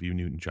with Olivia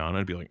Newton-John?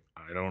 I'd be like,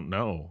 I don't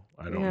know.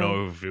 I don't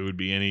know if it would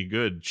be any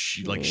good.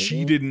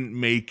 She didn't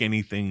make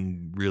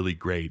anything really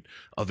great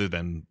other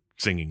than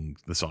singing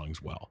the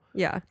songs well.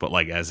 Yeah. But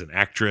like as an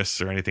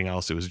actress or anything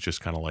else, it was just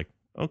kind of like,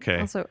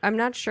 okay. Also, I'm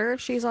not sure if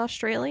she's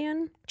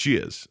Australian. She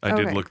is. I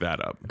did look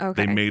that up.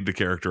 Okay. They made the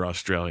character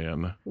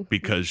Australian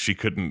because she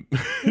couldn't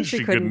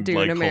she couldn't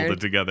like hold it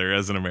together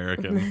as an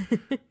American,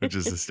 which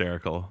is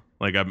hysterical.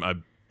 Like I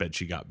bet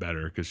she got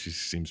better because she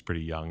seems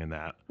pretty young in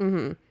that.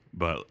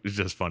 But it's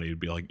just funny to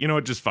be like, you know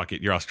what, just fuck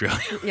it, you're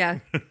Australian. Yeah.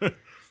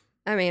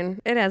 I mean,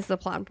 it has the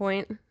plot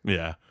point.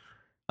 Yeah.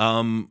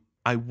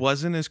 I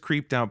wasn't as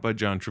creeped out by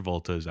John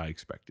Travolta as I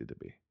expected to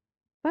be.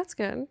 That's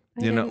good.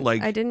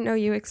 I didn't know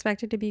you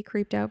expected to be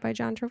creeped out by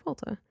John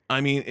Travolta.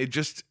 I mean,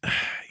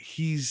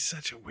 he's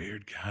such a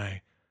weird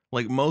guy.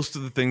 Like most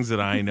of the things that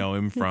I know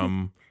him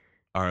from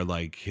are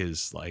like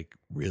his like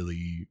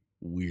really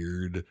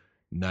weird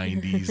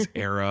 90s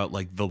era,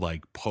 like the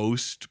like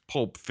post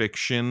Pulp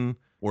Fiction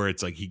where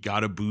it's like he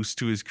got a boost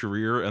to his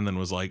career and then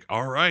was like,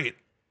 all right,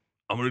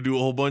 I'm going to do a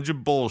whole bunch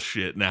of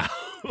bullshit now.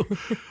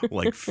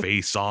 Like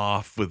Face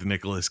Off with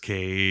Nicolas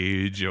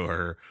Cage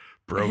or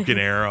Broken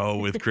Arrow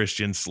with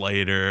Christian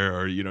Slater,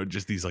 or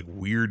just these like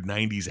weird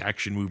 90s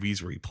action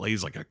movies where he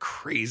plays like a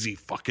crazy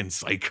fucking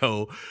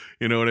psycho,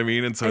 you know what I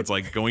mean? And so it's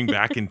like going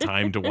back in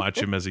time to watch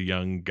him as a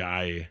young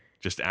guy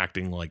just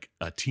acting like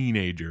a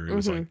teenager. It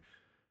was like,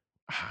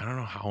 I don't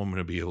know how I'm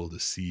gonna be able to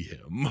see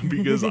him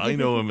because I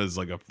know him as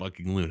like a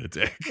fucking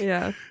lunatic.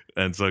 Yeah.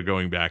 And so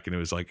going back and it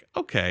was like,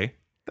 okay,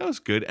 that was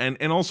good. And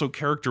also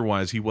character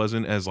wise, he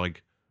wasn't as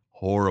like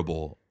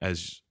horrible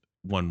as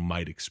one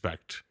might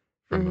expect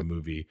from a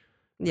movie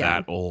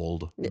that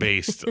old,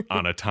 based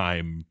on a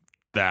time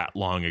that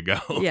long ago.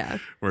 Yeah.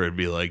 Where it'd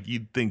be like,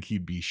 you'd think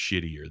he'd be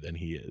shittier than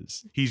he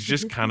is. He's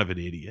just kind of an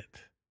idiot.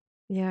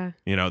 Yeah.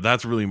 You know,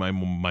 that's really my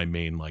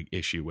main like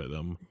issue with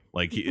him.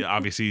 Like,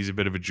 obviously he's a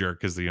bit of a jerk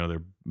because, you know,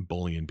 they're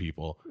bullying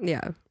people.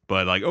 Yeah.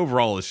 But like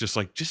overall, it's just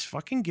like, just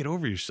fucking get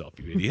over yourself,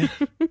 you idiot.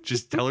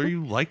 Just tell her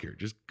you like her.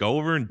 Just go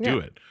over and do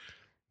it.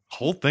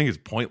 Whole thing is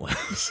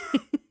pointless.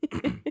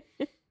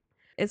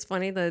 It's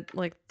funny that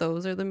like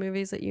those are the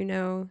movies that you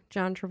know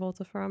John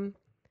Travolta from,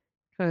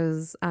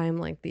 because I'm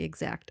like the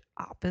exact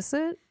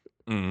opposite.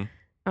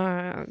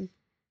 Like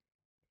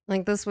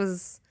this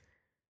was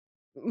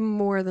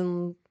more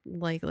than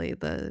likely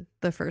the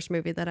first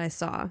movie that I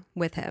saw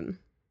with him,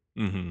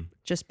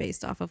 just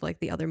based off of like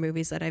the other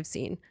movies that I've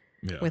seen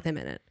with him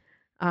in it.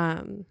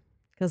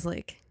 Because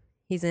like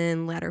he's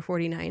in Ladder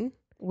 49,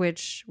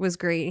 which was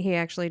great. He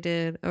actually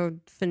did a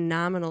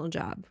phenomenal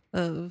job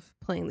of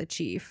playing the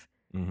chief.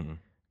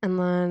 And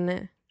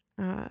then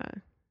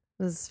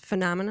was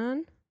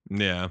Phenomenon.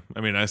 Yeah,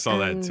 I mean, I saw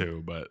that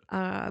too, but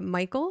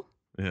Michael.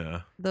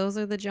 Yeah, those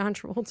are the John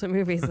Travolta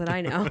movies that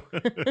I know.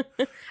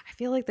 I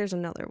feel like there's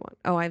another one.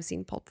 Oh, I've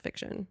seen Pulp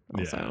Fiction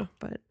also,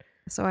 but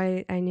so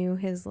I knew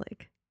his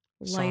like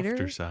lighter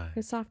softer side,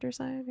 his softer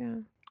side. Yeah,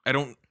 I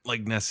don't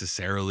like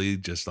necessarily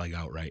just like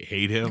outright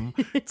hate him.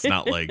 It's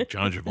not like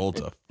John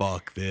Travolta,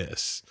 fuck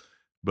this,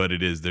 but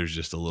it is. There's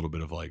just a little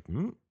bit of like,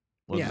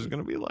 what's this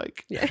gonna be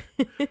like? Yeah,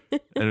 and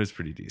it was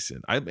pretty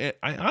decent. I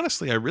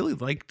honestly, I really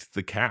liked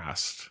the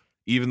cast,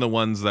 even the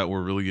ones that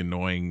were really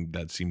annoying.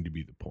 That seemed to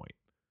be the point.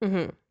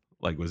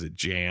 Like, was it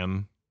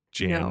Jan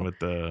with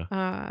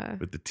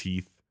the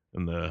teeth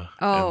and the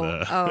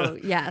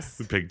yes,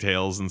 the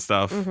pigtails and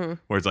stuff, where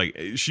it's like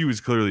she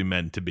was clearly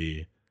meant to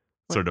be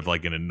sort of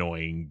like an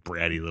annoying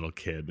bratty little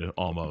kid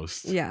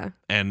almost. Yeah,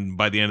 and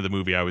by the end of the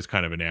movie I was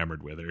kind of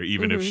enamored with her,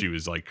 even if she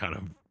was like kind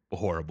of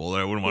horrible.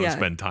 I wouldn't want to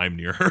spend time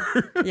near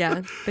her.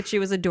 Yeah, but she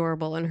was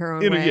adorable in her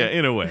own way. Yeah,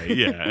 in a way.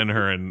 Yeah, and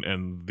her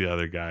and the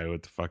other guy,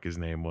 what the fuck his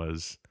name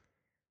was,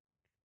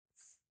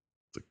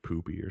 like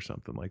Poopy or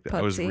something like that. Putsy.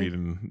 I was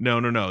reading.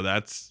 No.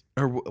 That's,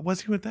 or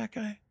was he with that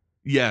guy?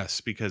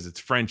 Yes, because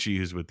it's Frenchie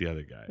who's with the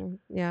other guy.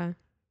 Yeah.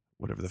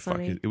 Whatever the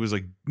Sunny. fuck. It was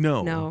like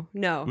no.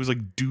 It was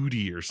like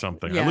Duty or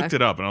something. Yeah. I looked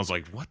it up and I was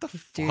like, what the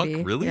Duty.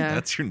 fuck? Really? Yeah.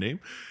 That's your name?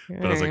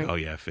 But I was like, oh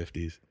yeah,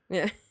 50s.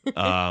 Yeah.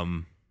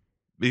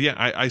 But yeah,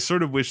 I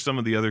sort of wish some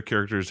of the other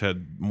characters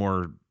had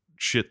more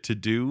shit to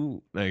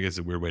do. I guess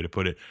a weird way to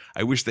put it.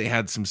 I wish they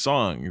had some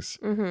songs,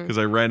 because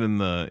I read in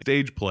the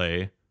stage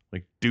play,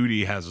 like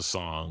Duty has a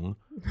song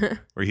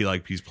where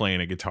he's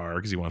playing a guitar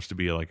because he wants to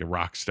be like a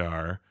rock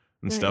star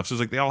and stuff. So it's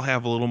like they all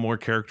have a little more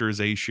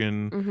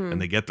characterization and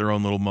they get their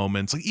own little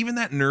moments. Like even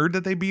that nerd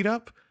that they beat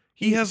up,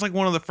 he has like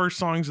one of the first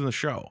songs in the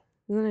show.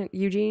 Isn't it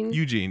Eugene?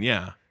 Eugene,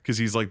 yeah. Because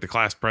he's like the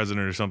class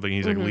president or something.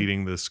 He's like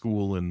leading the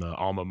school in the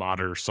alma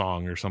mater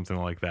song or something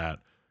like that.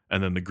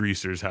 And then the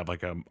Greasers have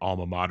like a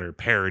alma mater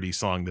parody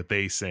song that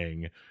they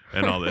sing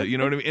and all that. You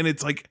know what I mean? And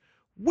it's like,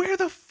 where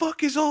the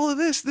fuck is all of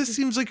this? This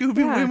seems like it would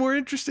be way more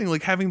interesting,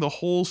 like having the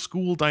whole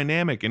school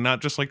dynamic and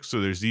not just like,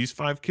 so there's these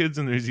 5 kids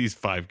and there's these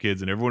 5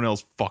 kids and everyone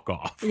else fuck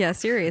off. Yeah,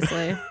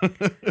 seriously.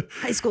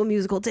 High School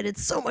Musical did it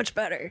so much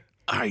better.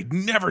 I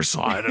never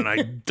saw it and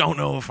I don't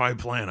know if I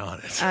plan on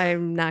it.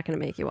 I'm not going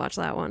to make you watch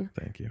that one.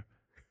 Thank you.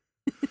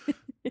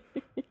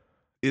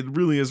 It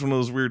really is one of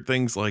those weird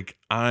things. Like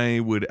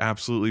I would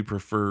absolutely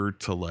prefer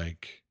to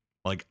like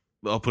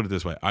I'll put it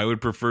this way. I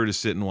would prefer to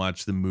sit and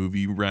watch the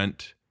movie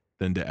Rent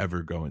than to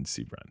ever go and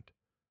see Rent.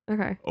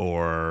 Okay.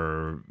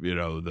 Or, you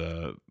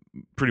know,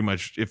 pretty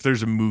much if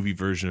there's a movie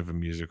version of a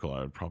musical,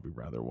 I would probably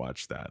rather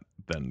watch that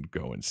than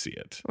go and see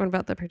it. What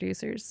about The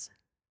Producers?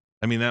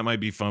 I mean, that might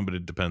be fun, but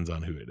it depends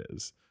on who it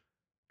is.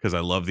 Because I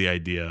love the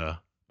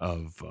idea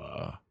of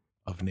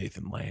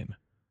Nathan Lane.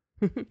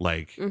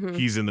 Like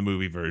he's in the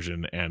movie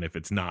version, and if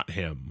it's not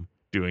him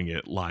doing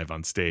it live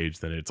on stage,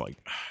 then it's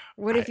like,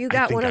 what if you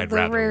got one of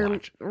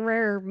the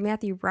rare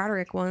Matthew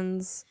Broderick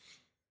ones?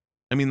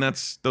 I mean,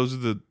 those are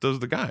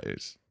the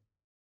guys.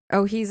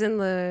 Oh, he's in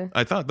the.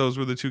 I thought those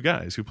were the 2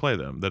 guys who play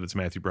them. That it's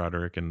Matthew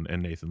Broderick and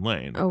Nathan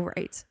Lane. Oh,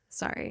 right.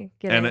 Sorry.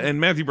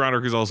 And Matthew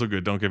Broderick is also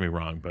good. Don't get me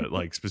wrong, but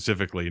like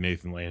specifically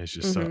Nathan Lane is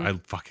just so. I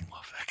fucking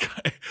love that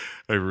guy.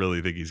 I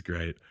really think he's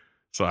great.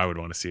 So I would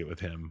want to see it with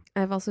him.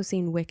 I've also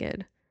seen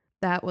Wicked.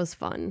 That was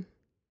fun.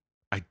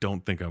 I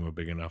don't think I'm a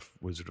big enough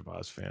Wizard of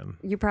Oz fan.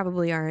 You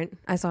probably aren't.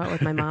 I saw it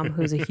with my mom,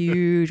 who's a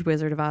huge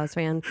Wizard of Oz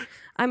fan.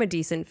 I'm a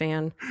decent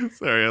fan.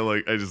 Sorry,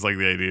 I just like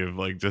the idea of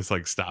like just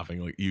like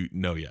stopping. Like you're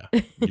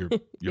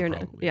probably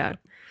not.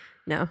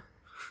 No,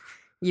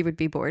 you would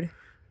be bored.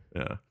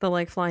 Yeah, the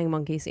like flying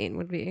monkey scene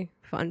would be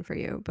fun for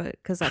you, but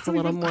because that's a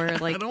little more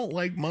like I don't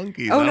like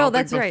monkeys. Oh I no, don't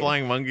that's think right. The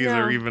flying monkeys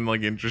are even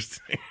like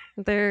interesting.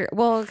 They're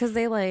because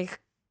they like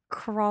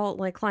crawl,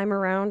 like climb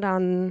around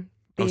on.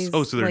 These,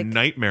 so they're like,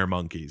 nightmare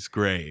monkeys.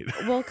 Great.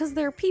 Well, because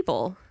they're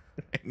people.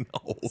 I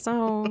know.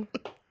 So,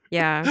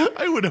 yeah.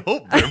 I would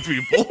hope they're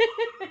people.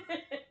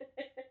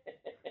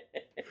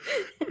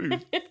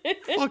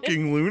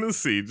 fucking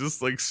lunacy.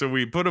 Just like, so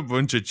we put a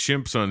bunch of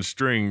chimps on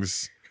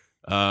strings.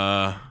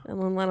 And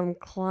then let them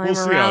climb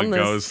around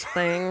this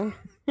thing.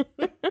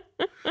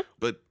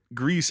 But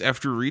Grease,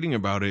 after reading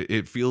about it,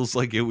 it feels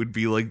like it would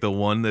be like the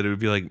one that it would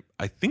be like,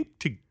 I think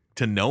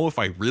to know if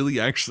I really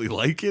actually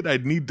like it,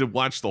 I'd need to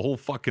watch the whole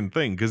fucking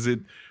thing, because it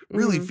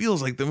really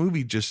feels like the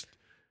movie just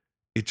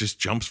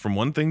jumps from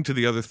one thing to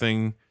the other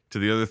thing to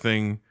the other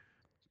thing.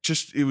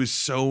 Just, it was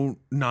so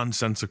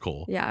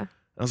nonsensical. Yeah.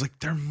 I was like,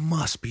 there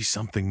must be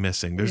something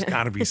missing. There's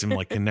got to be some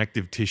like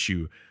connective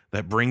tissue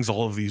that brings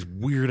all of these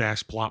weird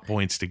ass plot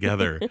points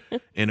together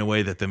in a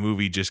way that the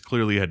movie just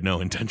clearly had no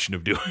intention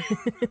of doing.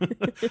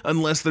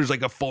 Unless there's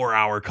like a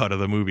 4-hour cut of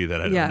the movie that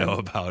I don't know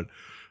about.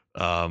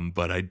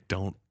 But I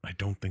don't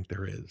think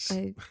there is.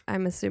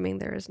 I'm assuming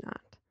there is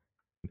not.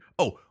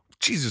 Oh,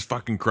 Jesus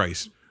fucking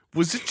Christ.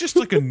 Was it just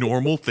like a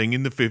normal thing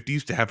in the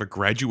 50s to have a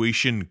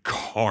graduation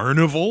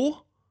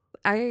carnival?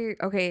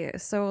 Okay,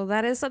 so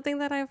that is something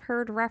that I've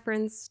heard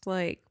referenced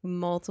like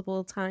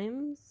multiple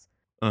times.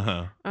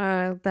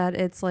 That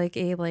it's like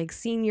a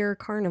senior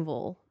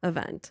carnival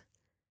event.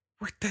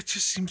 That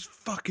just seems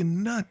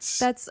fucking nuts.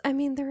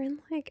 They're in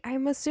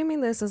I'm assuming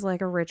this is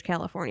like a rich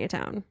California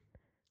town.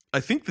 I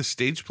think the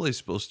stage play is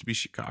supposed to be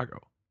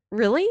Chicago.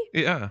 Really?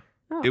 Yeah.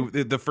 Oh.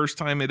 The first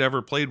time it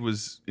ever played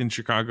was in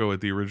Chicago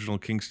at the original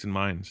Kingston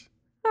Mines.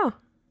 Oh.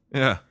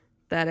 Yeah.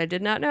 That I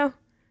did not know.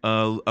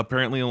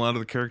 Apparently a lot of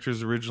the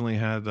characters originally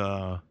had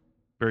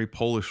very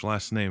Polish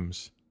last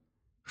names.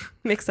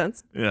 Makes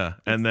sense. Yeah.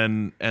 And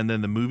then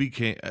the movie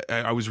came.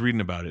 I was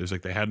reading about it. It was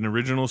like they had an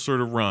original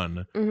sort of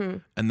run,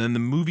 and then the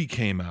movie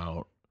came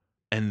out,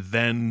 and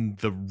then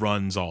the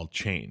runs all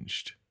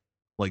changed.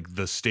 Like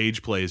the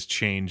stage plays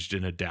changed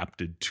and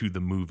adapted to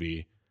the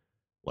movie.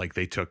 Like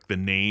they took the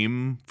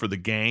name for the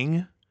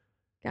gang,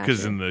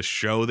 because in the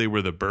show they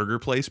were the Burger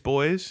Place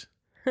Boys.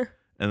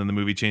 And then the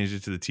movie changed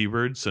it to the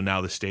T-Birds. So now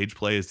the stage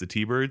play is the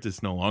T-Birds.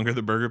 It's no longer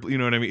the Burger. You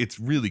know what I mean? It's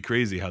really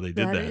crazy how they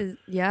did that.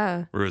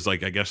 Yeah. Whereas, I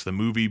guess the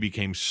movie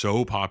became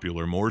so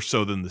popular, more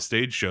so than the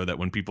stage show, that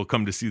when people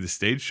come to see the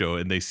stage show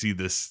and they see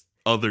this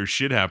other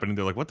shit happening,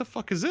 they're like, what the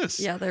fuck is this?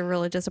 Yeah, they're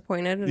really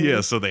disappointed.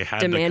 Yeah, so they had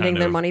demanding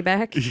their money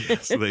back. Yeah,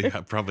 so they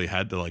probably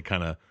had to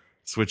kind of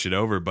switch it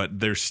over. But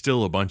there's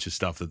still a bunch of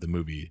stuff that the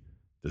movie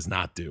does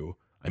not do.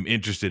 I'm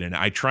interested in it.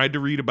 I tried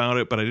to read about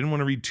it, but I didn't want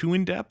to read too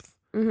in depth.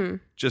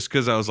 Just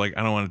because I was like,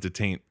 I don't want it to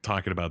taint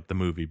talking about the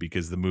movie,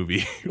 because the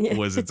movie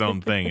was its own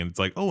thing. And it's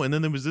like, oh, and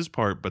then there was this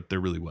part, but there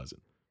really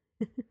wasn't.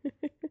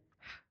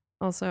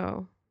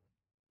 Also,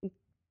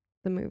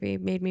 the movie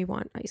made me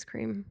want ice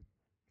cream.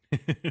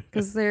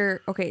 Because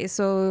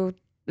so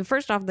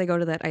first off, they go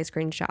to that ice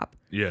cream shop.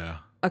 Yeah.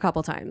 A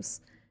couple times.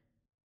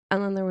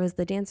 And then there was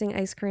the dancing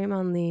ice cream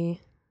on the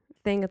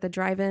thing at the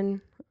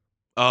drive-in.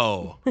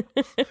 Oh,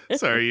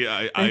 sorry.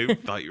 I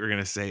thought you were going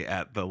to say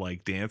at the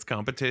dance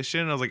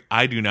competition. I was like,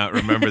 I do not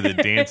remember the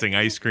dancing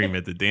ice cream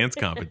at the dance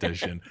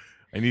competition.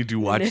 I need to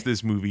watch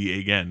this movie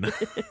again.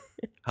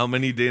 How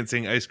many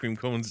dancing ice cream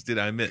cones did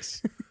I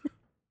miss?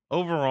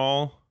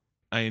 Overall,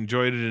 I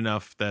enjoyed it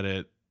enough that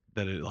it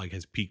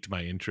has piqued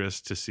my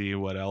interest to see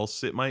what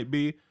else it might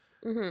be.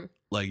 What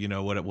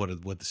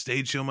the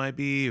stage show might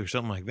be or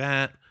something like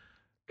that.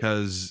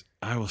 Because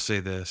I will say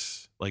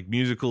this,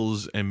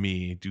 musicals and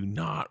me do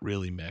not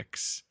really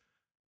mix.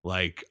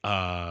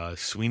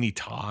 Sweeney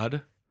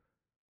Todd.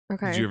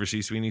 Okay. Did you ever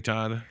see Sweeney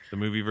Todd, the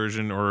movie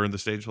version or the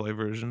stage play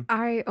version?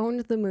 I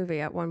owned the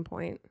movie at one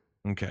point.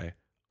 Okay.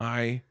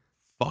 I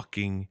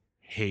fucking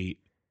hate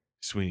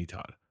Sweeney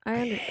Todd.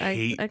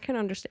 I can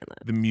understand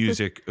that. The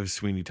music of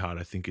Sweeney Todd,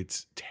 I think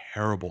it's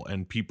terrible.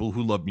 And people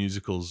who love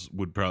musicals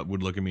would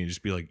look at me and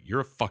just be like, you're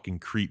a fucking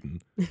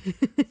cretin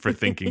for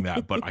thinking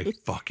that. But I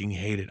fucking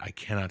hate it. I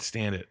cannot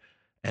stand it.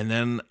 And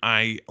then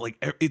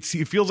it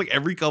feels like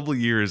every couple of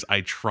years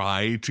I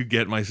try to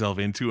get myself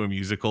into a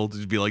musical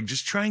to be like,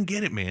 just try and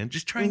get it, man.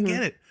 Just try and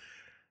get it.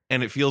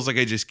 And it feels like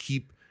I just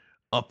keep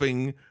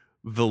upping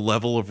the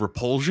level of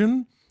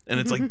repulsion. And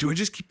it's like, do I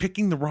just keep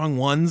picking the wrong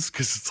ones?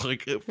 Because it's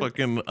like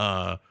fucking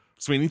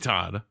Sweeney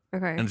Todd.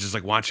 Okay. And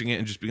just watching it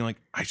and just being like,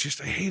 I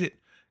hate it.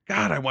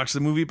 God, I watched the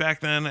movie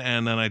back then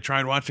and then I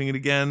tried watching it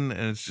again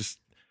and it's just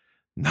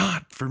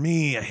not for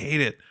me. I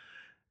hate it.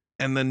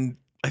 And then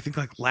I think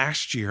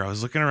last year I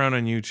was looking around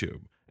on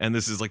YouTube, and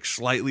this is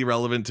slightly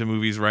relevant to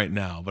movies right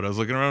now, but I was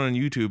looking around on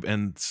YouTube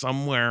and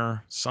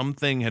somewhere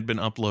something had been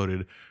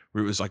uploaded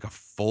where it was a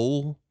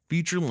full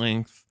feature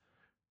length,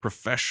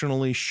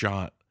 professionally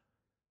shot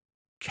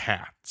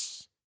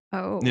Cats.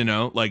 Oh.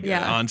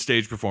 On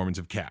stage performance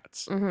of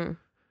Cats.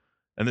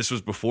 And this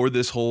was before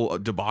this whole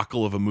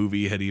debacle of a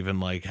movie had even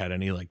had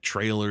any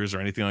trailers or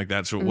anything like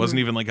that. So it wasn't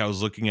even I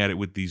was looking at it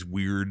with these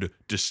weird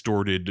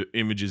distorted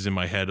images in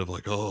my head of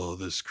oh,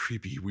 this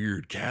creepy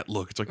weird cat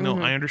look. It's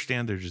no, I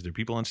understand there are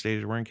people on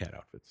stage wearing cat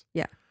outfits.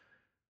 Yeah.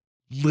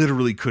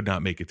 Literally could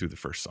not make it through the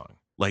first song.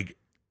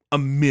 A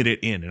minute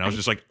in, and I was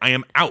just I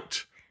am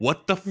out.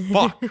 What the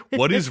fuck?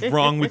 What is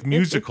wrong with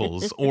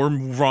musicals or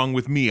wrong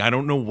with me? I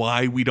don't know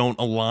why we don't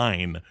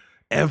align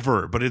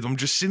ever. But I'm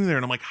just sitting there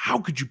and I'm like, how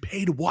could you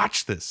pay to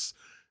watch this?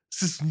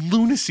 This is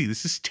lunacy.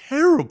 This is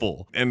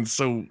terrible. And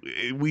so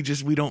we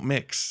don't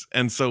mix.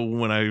 And so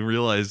when I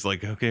realized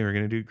like, okay, we're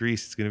going to do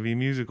Grease, it's going to be a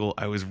musical,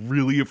 I was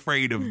really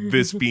afraid of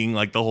this being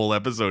like the whole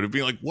episode of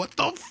being like, what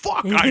the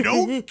fuck? I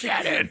don't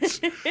get it.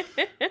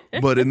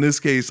 But in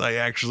this case, I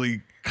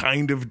actually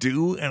kind of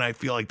do. And I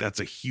feel like that's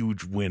a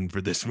huge win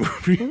for this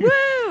movie.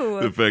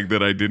 Woo! The fact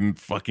that I didn't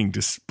fucking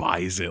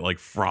despise it, like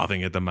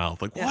frothing at the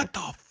mouth. Like, what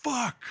the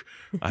fuck?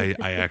 I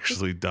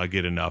actually dug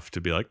it enough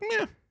to be like,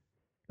 meh,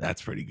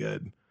 that's pretty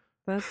good.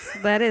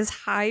 That is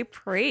high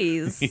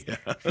praise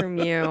from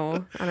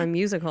you on a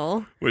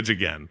musical. Which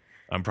again,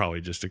 I'm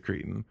probably just a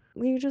cretin.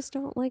 You just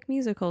don't like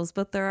musicals,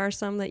 but there are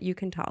some that you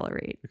can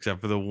tolerate.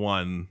 Except for the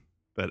one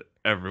that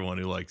everyone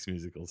who likes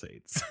musicals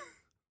hates.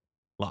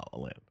 La La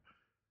Land.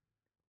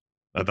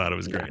 I thought it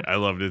was great. I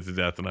loved it to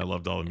death, and I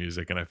loved all the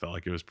music, and I felt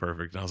like it was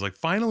perfect. And I was like,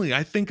 finally,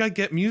 I think I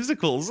get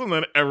musicals. And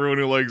then everyone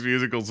who likes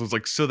musicals was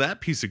like, so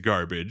that piece of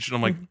garbage. And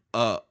I'm like,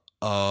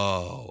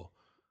 oh.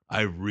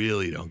 I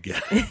really don't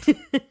get it.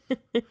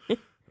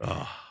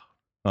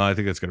 I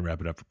think that's going to wrap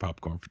it up for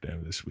Popcorn for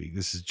Dinner this week.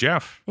 This is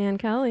Jeff. And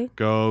Kelly.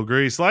 Go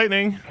Grease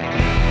Lightning.